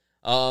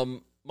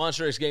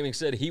 Monster X Gaming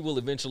said he will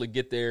eventually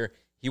get there.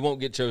 He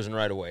won't get chosen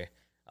right away.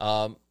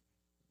 I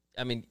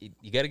mean,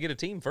 you got to get a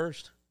team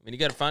first. I mean, you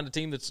got to find a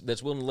team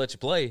that's willing to let you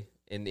play,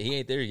 and he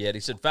ain't there yet.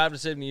 He said 5 to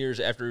 7 years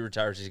after he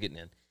retires, he's getting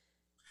in.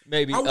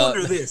 Maybe. I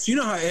wonder this. You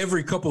know how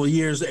every couple of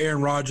years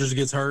Aaron Rodgers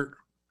gets hurt?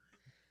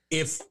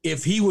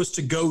 If he was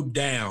to go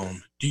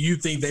down, do you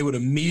think they would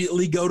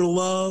immediately go to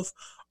Love?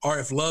 Or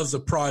if Love's a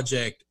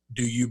project,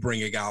 do you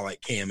bring a guy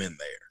like Cam in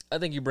there? I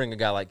think you bring a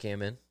guy like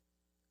Cam in.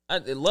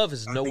 Love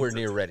is nowhere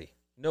near ready.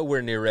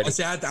 Nowhere near ready.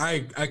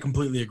 I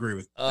completely agree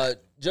with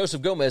that.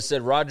 Joseph Gomez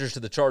said Rodgers to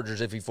the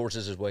Chargers if he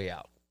forces his way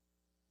out.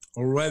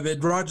 Well,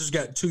 Rodgers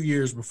got 2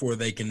 years before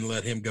they can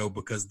let him go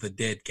because the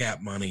dead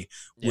cap money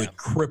would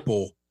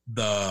cripple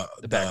the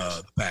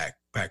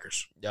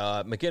Packers.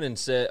 McKinnon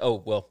said,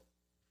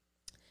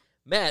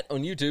 Matt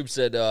on YouTube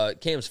said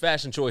Cam's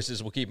fashion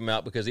choices will keep him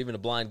out because even a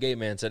blind gay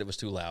man said it was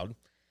too loud.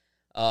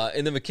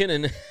 And then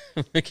McKinnon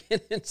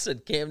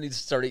said Cam needs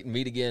to start eating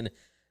meat again.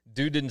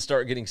 Dude didn't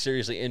start getting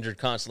seriously injured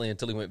constantly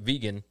until he went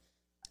vegan.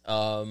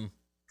 Not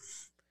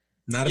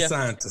a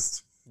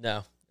scientist.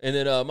 No. And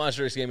then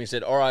Monster X Gaming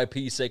said,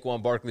 R.I.P.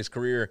 Saquon Barkley's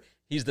career.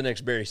 He's the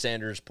next Barry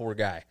Sanders. Poor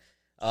guy.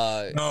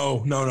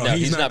 No.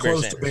 He's not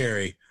close to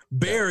Barry.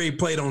 Barry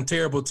played on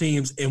terrible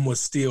teams and was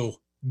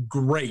still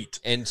great.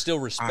 And still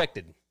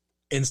respected.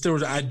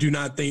 I do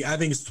not think – I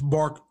think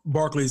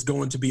Barkley's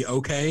going to be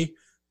okay,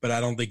 but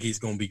I don't think he's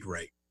going to be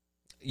great.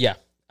 Yeah,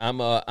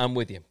 I'm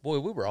with you. Boy,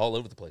 we were all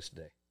over the place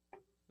today.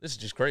 This is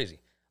just crazy.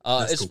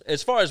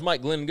 As far as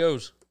Mike Glennon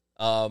goes,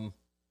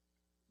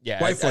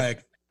 white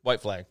flag.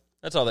 White flag.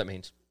 That's all that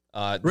means.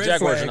 Red Jaguars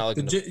flag. are not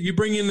looking you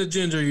bring in the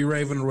ginger, you're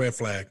waving a red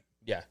flag.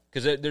 Yeah,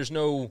 because there's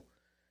no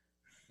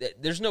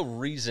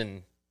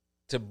reason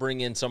to bring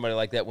in somebody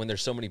like that when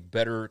there's so many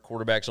better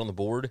quarterbacks on the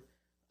board.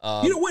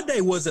 You know, what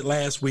day was it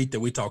last week that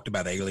we talked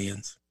about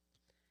aliens?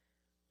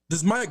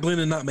 Does Mike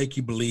Glennon not make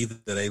you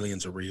believe that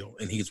aliens are real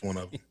and he's one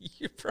of them?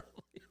 You're probably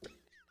right.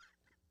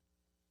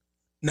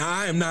 Now,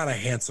 I am not a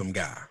handsome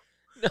guy,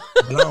 but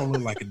I don't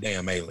look like a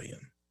damn alien.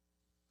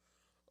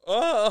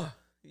 Oh,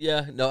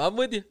 yeah. No, I'm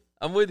with you.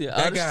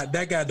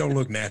 That guy don't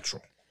look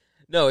natural.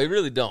 No, he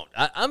really don't.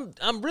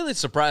 I'm really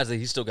surprised that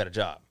he's still got a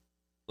job.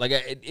 Like,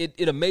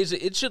 it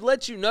amazes. It should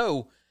let you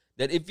know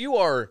that if you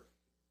are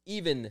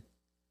even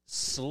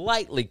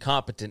slightly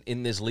competent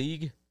in this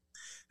league,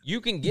 you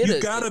can get it.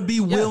 You got to be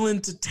willing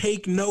to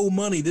take no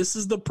money. This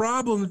is the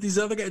problem with these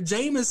other guys.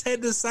 Jameis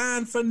had to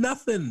sign for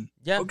nothing.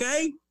 Yeah.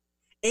 Okay?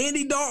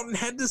 Andy Dalton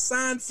had to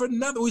sign for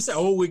nothing. We said,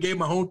 we gave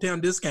him a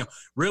hometown discount.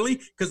 Really?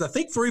 Because I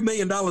think $3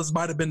 million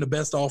might have been the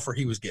best offer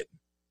he was getting.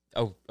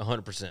 Oh,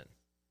 100%.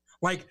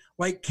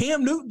 Like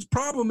Cam Newton's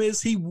problem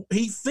is he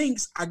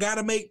thinks I got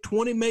to make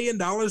 $20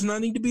 million and I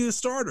need to be the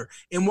starter.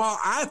 And while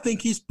I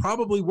think he's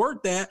probably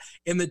worth that,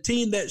 and the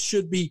team that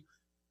should be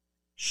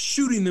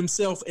shooting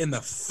themselves in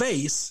the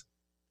face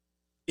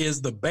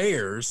is the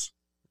Bears,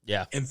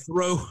 Yeah. And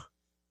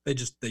they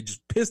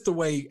just pissed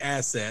away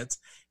assets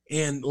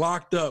and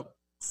locked up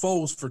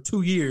Foles for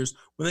 2 years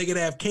when they could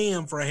have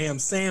Cam for a ham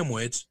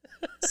sandwich.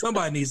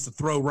 Somebody needs to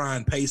throw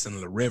Ryan Pace into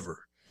the river.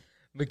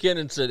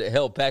 McKinnon said,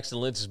 hell, Paxton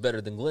Lynch is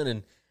better than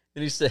Glennon.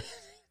 And he said,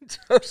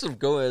 Joseph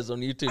Gomez on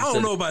YouTube I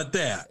don't know about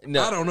that.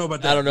 No, I don't know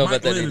about that. I don't know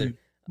Mike about that Glennon, either.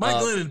 Mike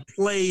Glennon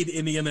played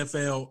in the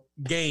NFL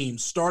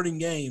games, starting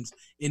games,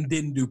 and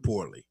didn't do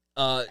poorly.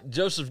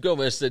 Joseph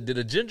Gomez said, did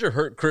a ginger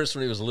hurt Chris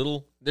when he was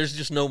little? There's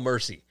just no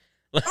mercy.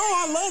 Oh,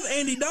 I love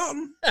Andy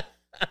Dalton.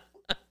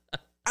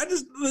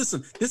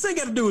 Listen, this ain't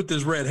got to do with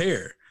this red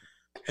hair.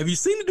 Have you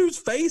seen the dude's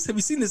face? Have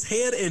you seen his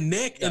head and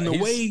neck and the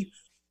way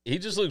he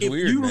just looks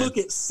weird? If you man. look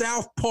at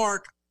South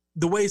Park,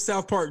 the way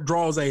South Park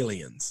draws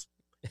aliens,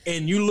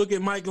 and you look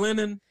at Mike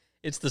Glennon,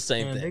 it's the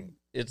same thing.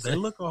 They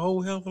look a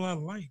whole hell of a lot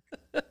alike.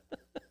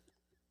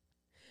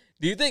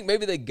 Do you think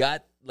maybe they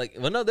got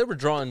they were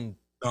drawing.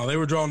 No, they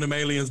were drawing them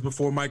aliens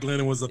before Mike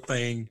Glennon was a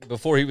thing.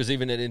 Before he was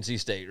even at NC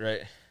State,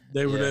 right?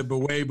 They were there, but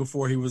way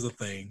before he was a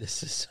thing.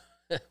 This is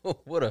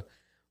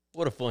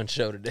what a fun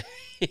show today.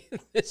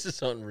 This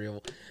is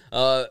unreal.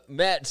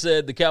 Matt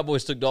said the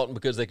Cowboys took Dalton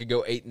because they could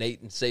go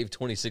 8-8 and save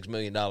 $26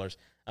 million. I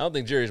don't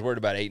think Jerry's worried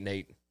about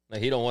 8-8.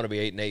 Like, he don't want to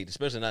be 8-8,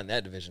 especially not in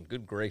that division.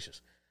 Good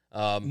gracious.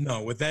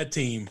 No, with that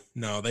team,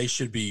 no, they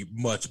should be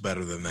much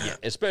better than that. Yeah,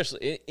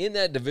 especially in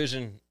that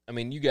division. I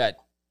mean, you got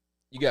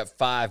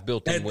 5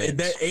 built-in wins.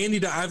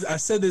 Andy, I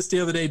said this the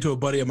other day to a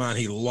buddy of mine.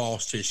 He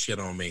lost his shit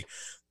on me.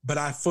 But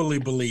I fully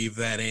believe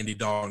that Andy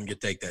Dalton could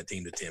take that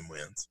team to 10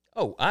 wins.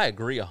 Oh, I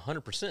agree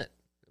 100%.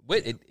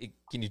 Wait,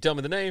 can you tell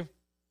me the name?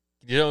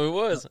 Can you tell me who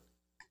it was?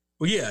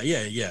 Well, yeah.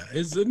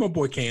 It's my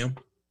boy Cam.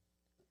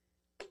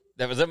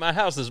 That was at my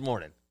house this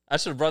morning. I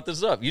should have brought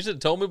this up. You should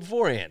have told me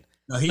beforehand.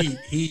 No,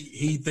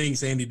 he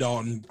thinks Andy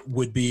Dalton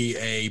would be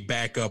a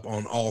backup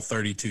on all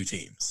 32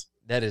 teams.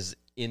 That is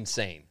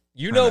insane.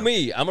 You know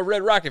me. I'm a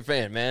Red Rocket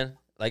fan, man.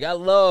 Like, I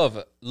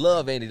love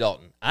Andy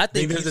Dalton. I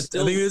think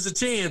there's a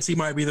chance he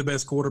might be the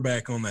best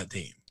quarterback on that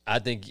team. I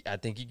think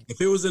he,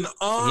 if it was an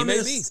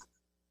honest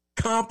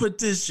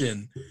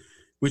competition,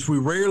 which we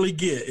rarely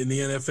get in the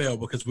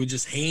NFL because we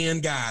just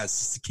hand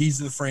guys the keys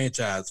to the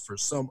franchise for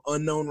some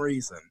unknown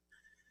reason.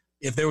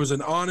 If there was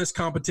an honest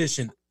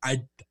competition,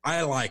 I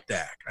like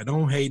Dak. I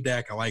don't hate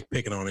Dak. I like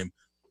picking on him.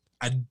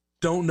 I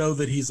don't know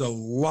that he's a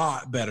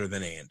lot better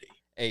than Andy.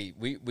 Hey,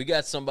 we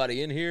got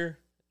somebody in here.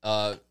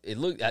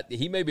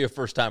 He may be a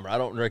first timer. I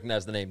don't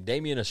recognize the name.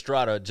 Damian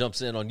Estrada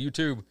jumps in on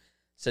YouTube.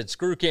 Said,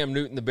 screw Cam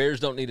Newton. The Bears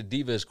don't need a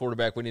diva as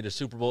quarterback. We need a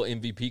Super Bowl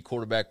MVP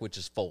quarterback, which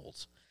is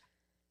Foles.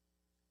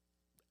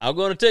 I'm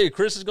going to tell you,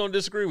 Chris is going to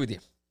disagree with you.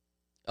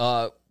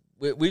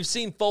 We've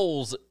seen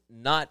Foles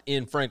not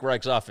in Frank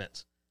Reich's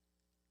offense.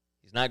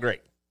 He's not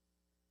great.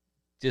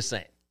 Just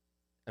saying.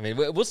 I mean,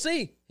 we'll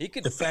see.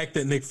 The fact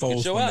that Nick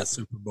Foles won the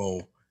Super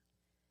Bowl,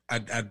 I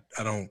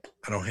don't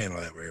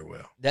handle that very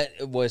well.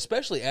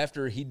 Especially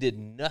after he did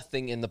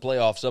nothing in the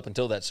playoffs up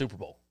until that Super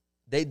Bowl.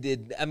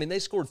 They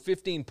scored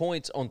 15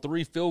 points on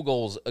 3 field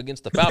goals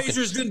against the Falcons. The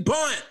Pacers didn't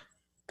punt.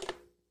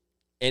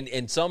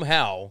 And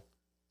somehow,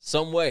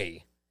 some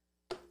way,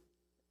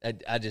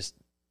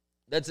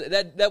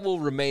 that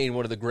will remain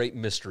one of the great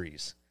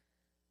mysteries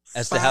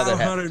as to how that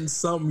happened. 500 and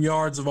something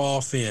yards of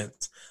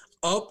offense,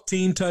 up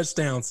team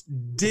touchdowns,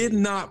 did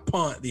not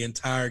punt the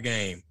entire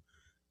game.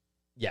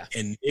 Yeah.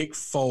 And Nick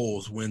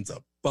Foles wins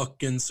a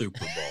fucking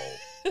Super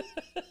Bowl.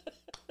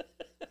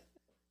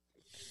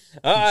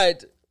 All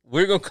right.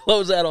 We're going to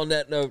close out on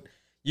that note.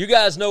 You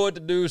guys know what to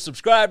do.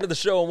 Subscribe to the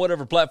show on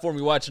whatever platform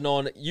you're watching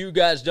on. You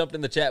guys jumped in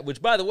the chat, which,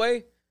 by the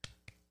way,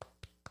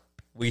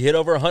 we hit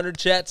over 100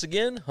 chats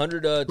again,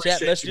 100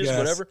 chat messages,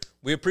 whatever.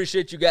 We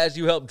appreciate you guys.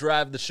 You helped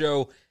drive the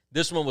show.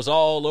 This one was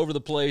all over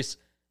the place.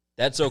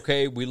 That's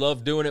okay. We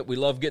love doing it. We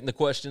love getting the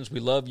questions.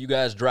 We love you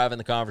guys driving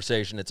the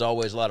conversation. It's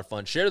always a lot of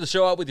fun. Share the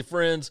show out with your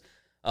friends.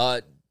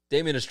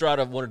 Damian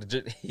Estrada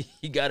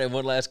he got in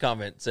one last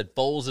comment. Said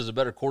Foles is a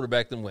better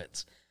quarterback than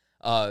Wentz.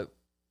 I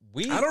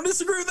don't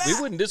disagree with that.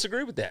 We wouldn't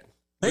disagree with that.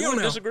 Didn't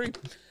disagree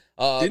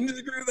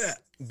with that.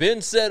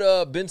 Ben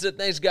said,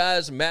 thanks,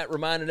 guys. Matt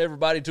reminded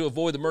everybody to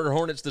avoid the Murder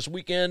Hornets this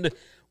weekend.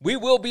 We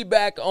will be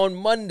back on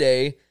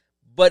Monday.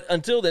 But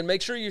until then,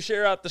 make sure you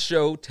share out the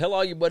show. Tell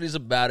all your buddies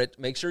about it.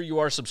 Make sure you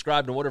are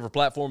subscribed to whatever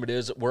platform it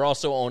is. We're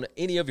also on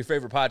any of your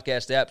favorite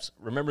podcast apps.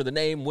 Remember the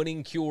name,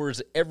 Winning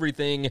Cures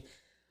Everything.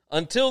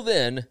 Until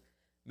then,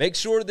 make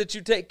sure that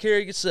you take care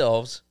of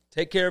yourselves,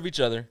 take care of each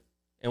other,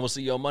 and we'll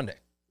see you on Monday.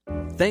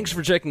 Thanks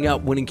for checking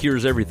out Winning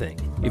Cures Everything.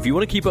 If you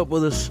want to keep up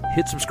with us,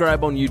 hit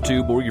subscribe on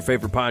YouTube or your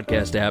favorite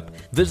podcast app.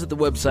 Visit the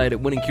website at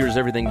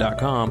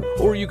winningcureseverything.com,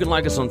 or you can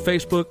like us on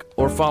Facebook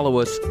or follow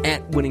us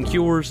at Winning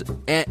Cures,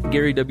 at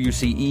Gary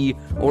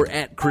WCE, or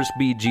at Chris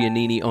B.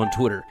 Giannini on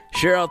Twitter.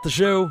 Share out the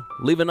show,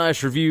 leave a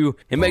nice review,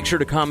 and make sure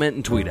to comment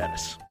and tweet at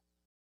us.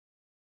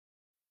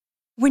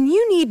 When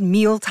you need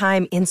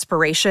mealtime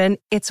inspiration,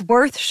 it's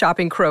worth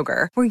shopping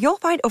Kroger, where you'll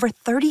find over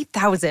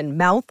 30,000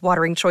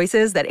 mouth-watering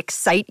choices that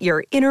excite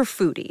your inner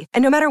foodie.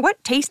 And no matter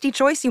what tasty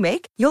choice you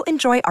make, you'll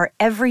enjoy our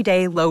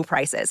everyday low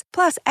prices,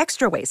 plus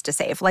extra ways to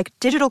save, like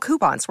digital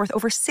coupons worth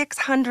over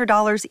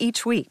 $600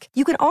 each week.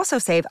 You can also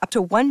save up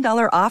to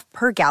 $1 off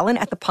per gallon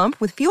at the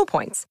pump with fuel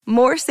points.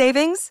 More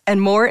savings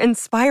and more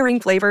inspiring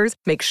flavors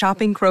make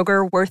shopping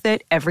Kroger worth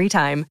it every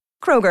time.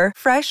 Kroger,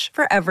 fresh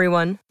for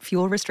everyone.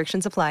 Fuel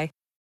restrictions apply.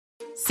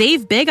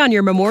 Save big on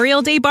your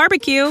Memorial Day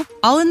barbecue,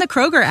 all in the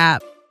Kroger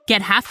app.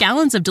 Get half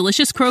gallons of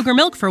delicious Kroger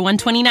milk for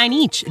 $1.29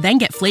 each. Then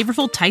get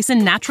flavorful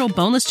Tyson natural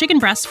boneless chicken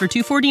breasts for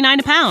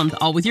 $2.49 a pound,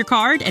 all with your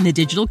card and a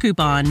digital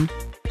coupon.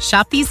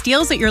 Shop these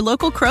deals at your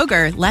local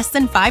Kroger, less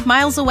than 5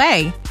 miles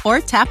away. Or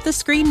tap the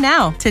screen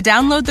now to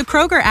download the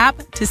Kroger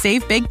app to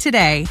save big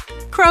today.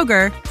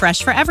 Kroger,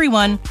 fresh for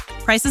everyone.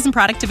 Prices and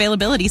product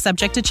availability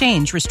subject to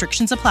change.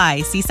 Restrictions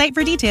apply. See site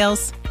for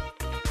details.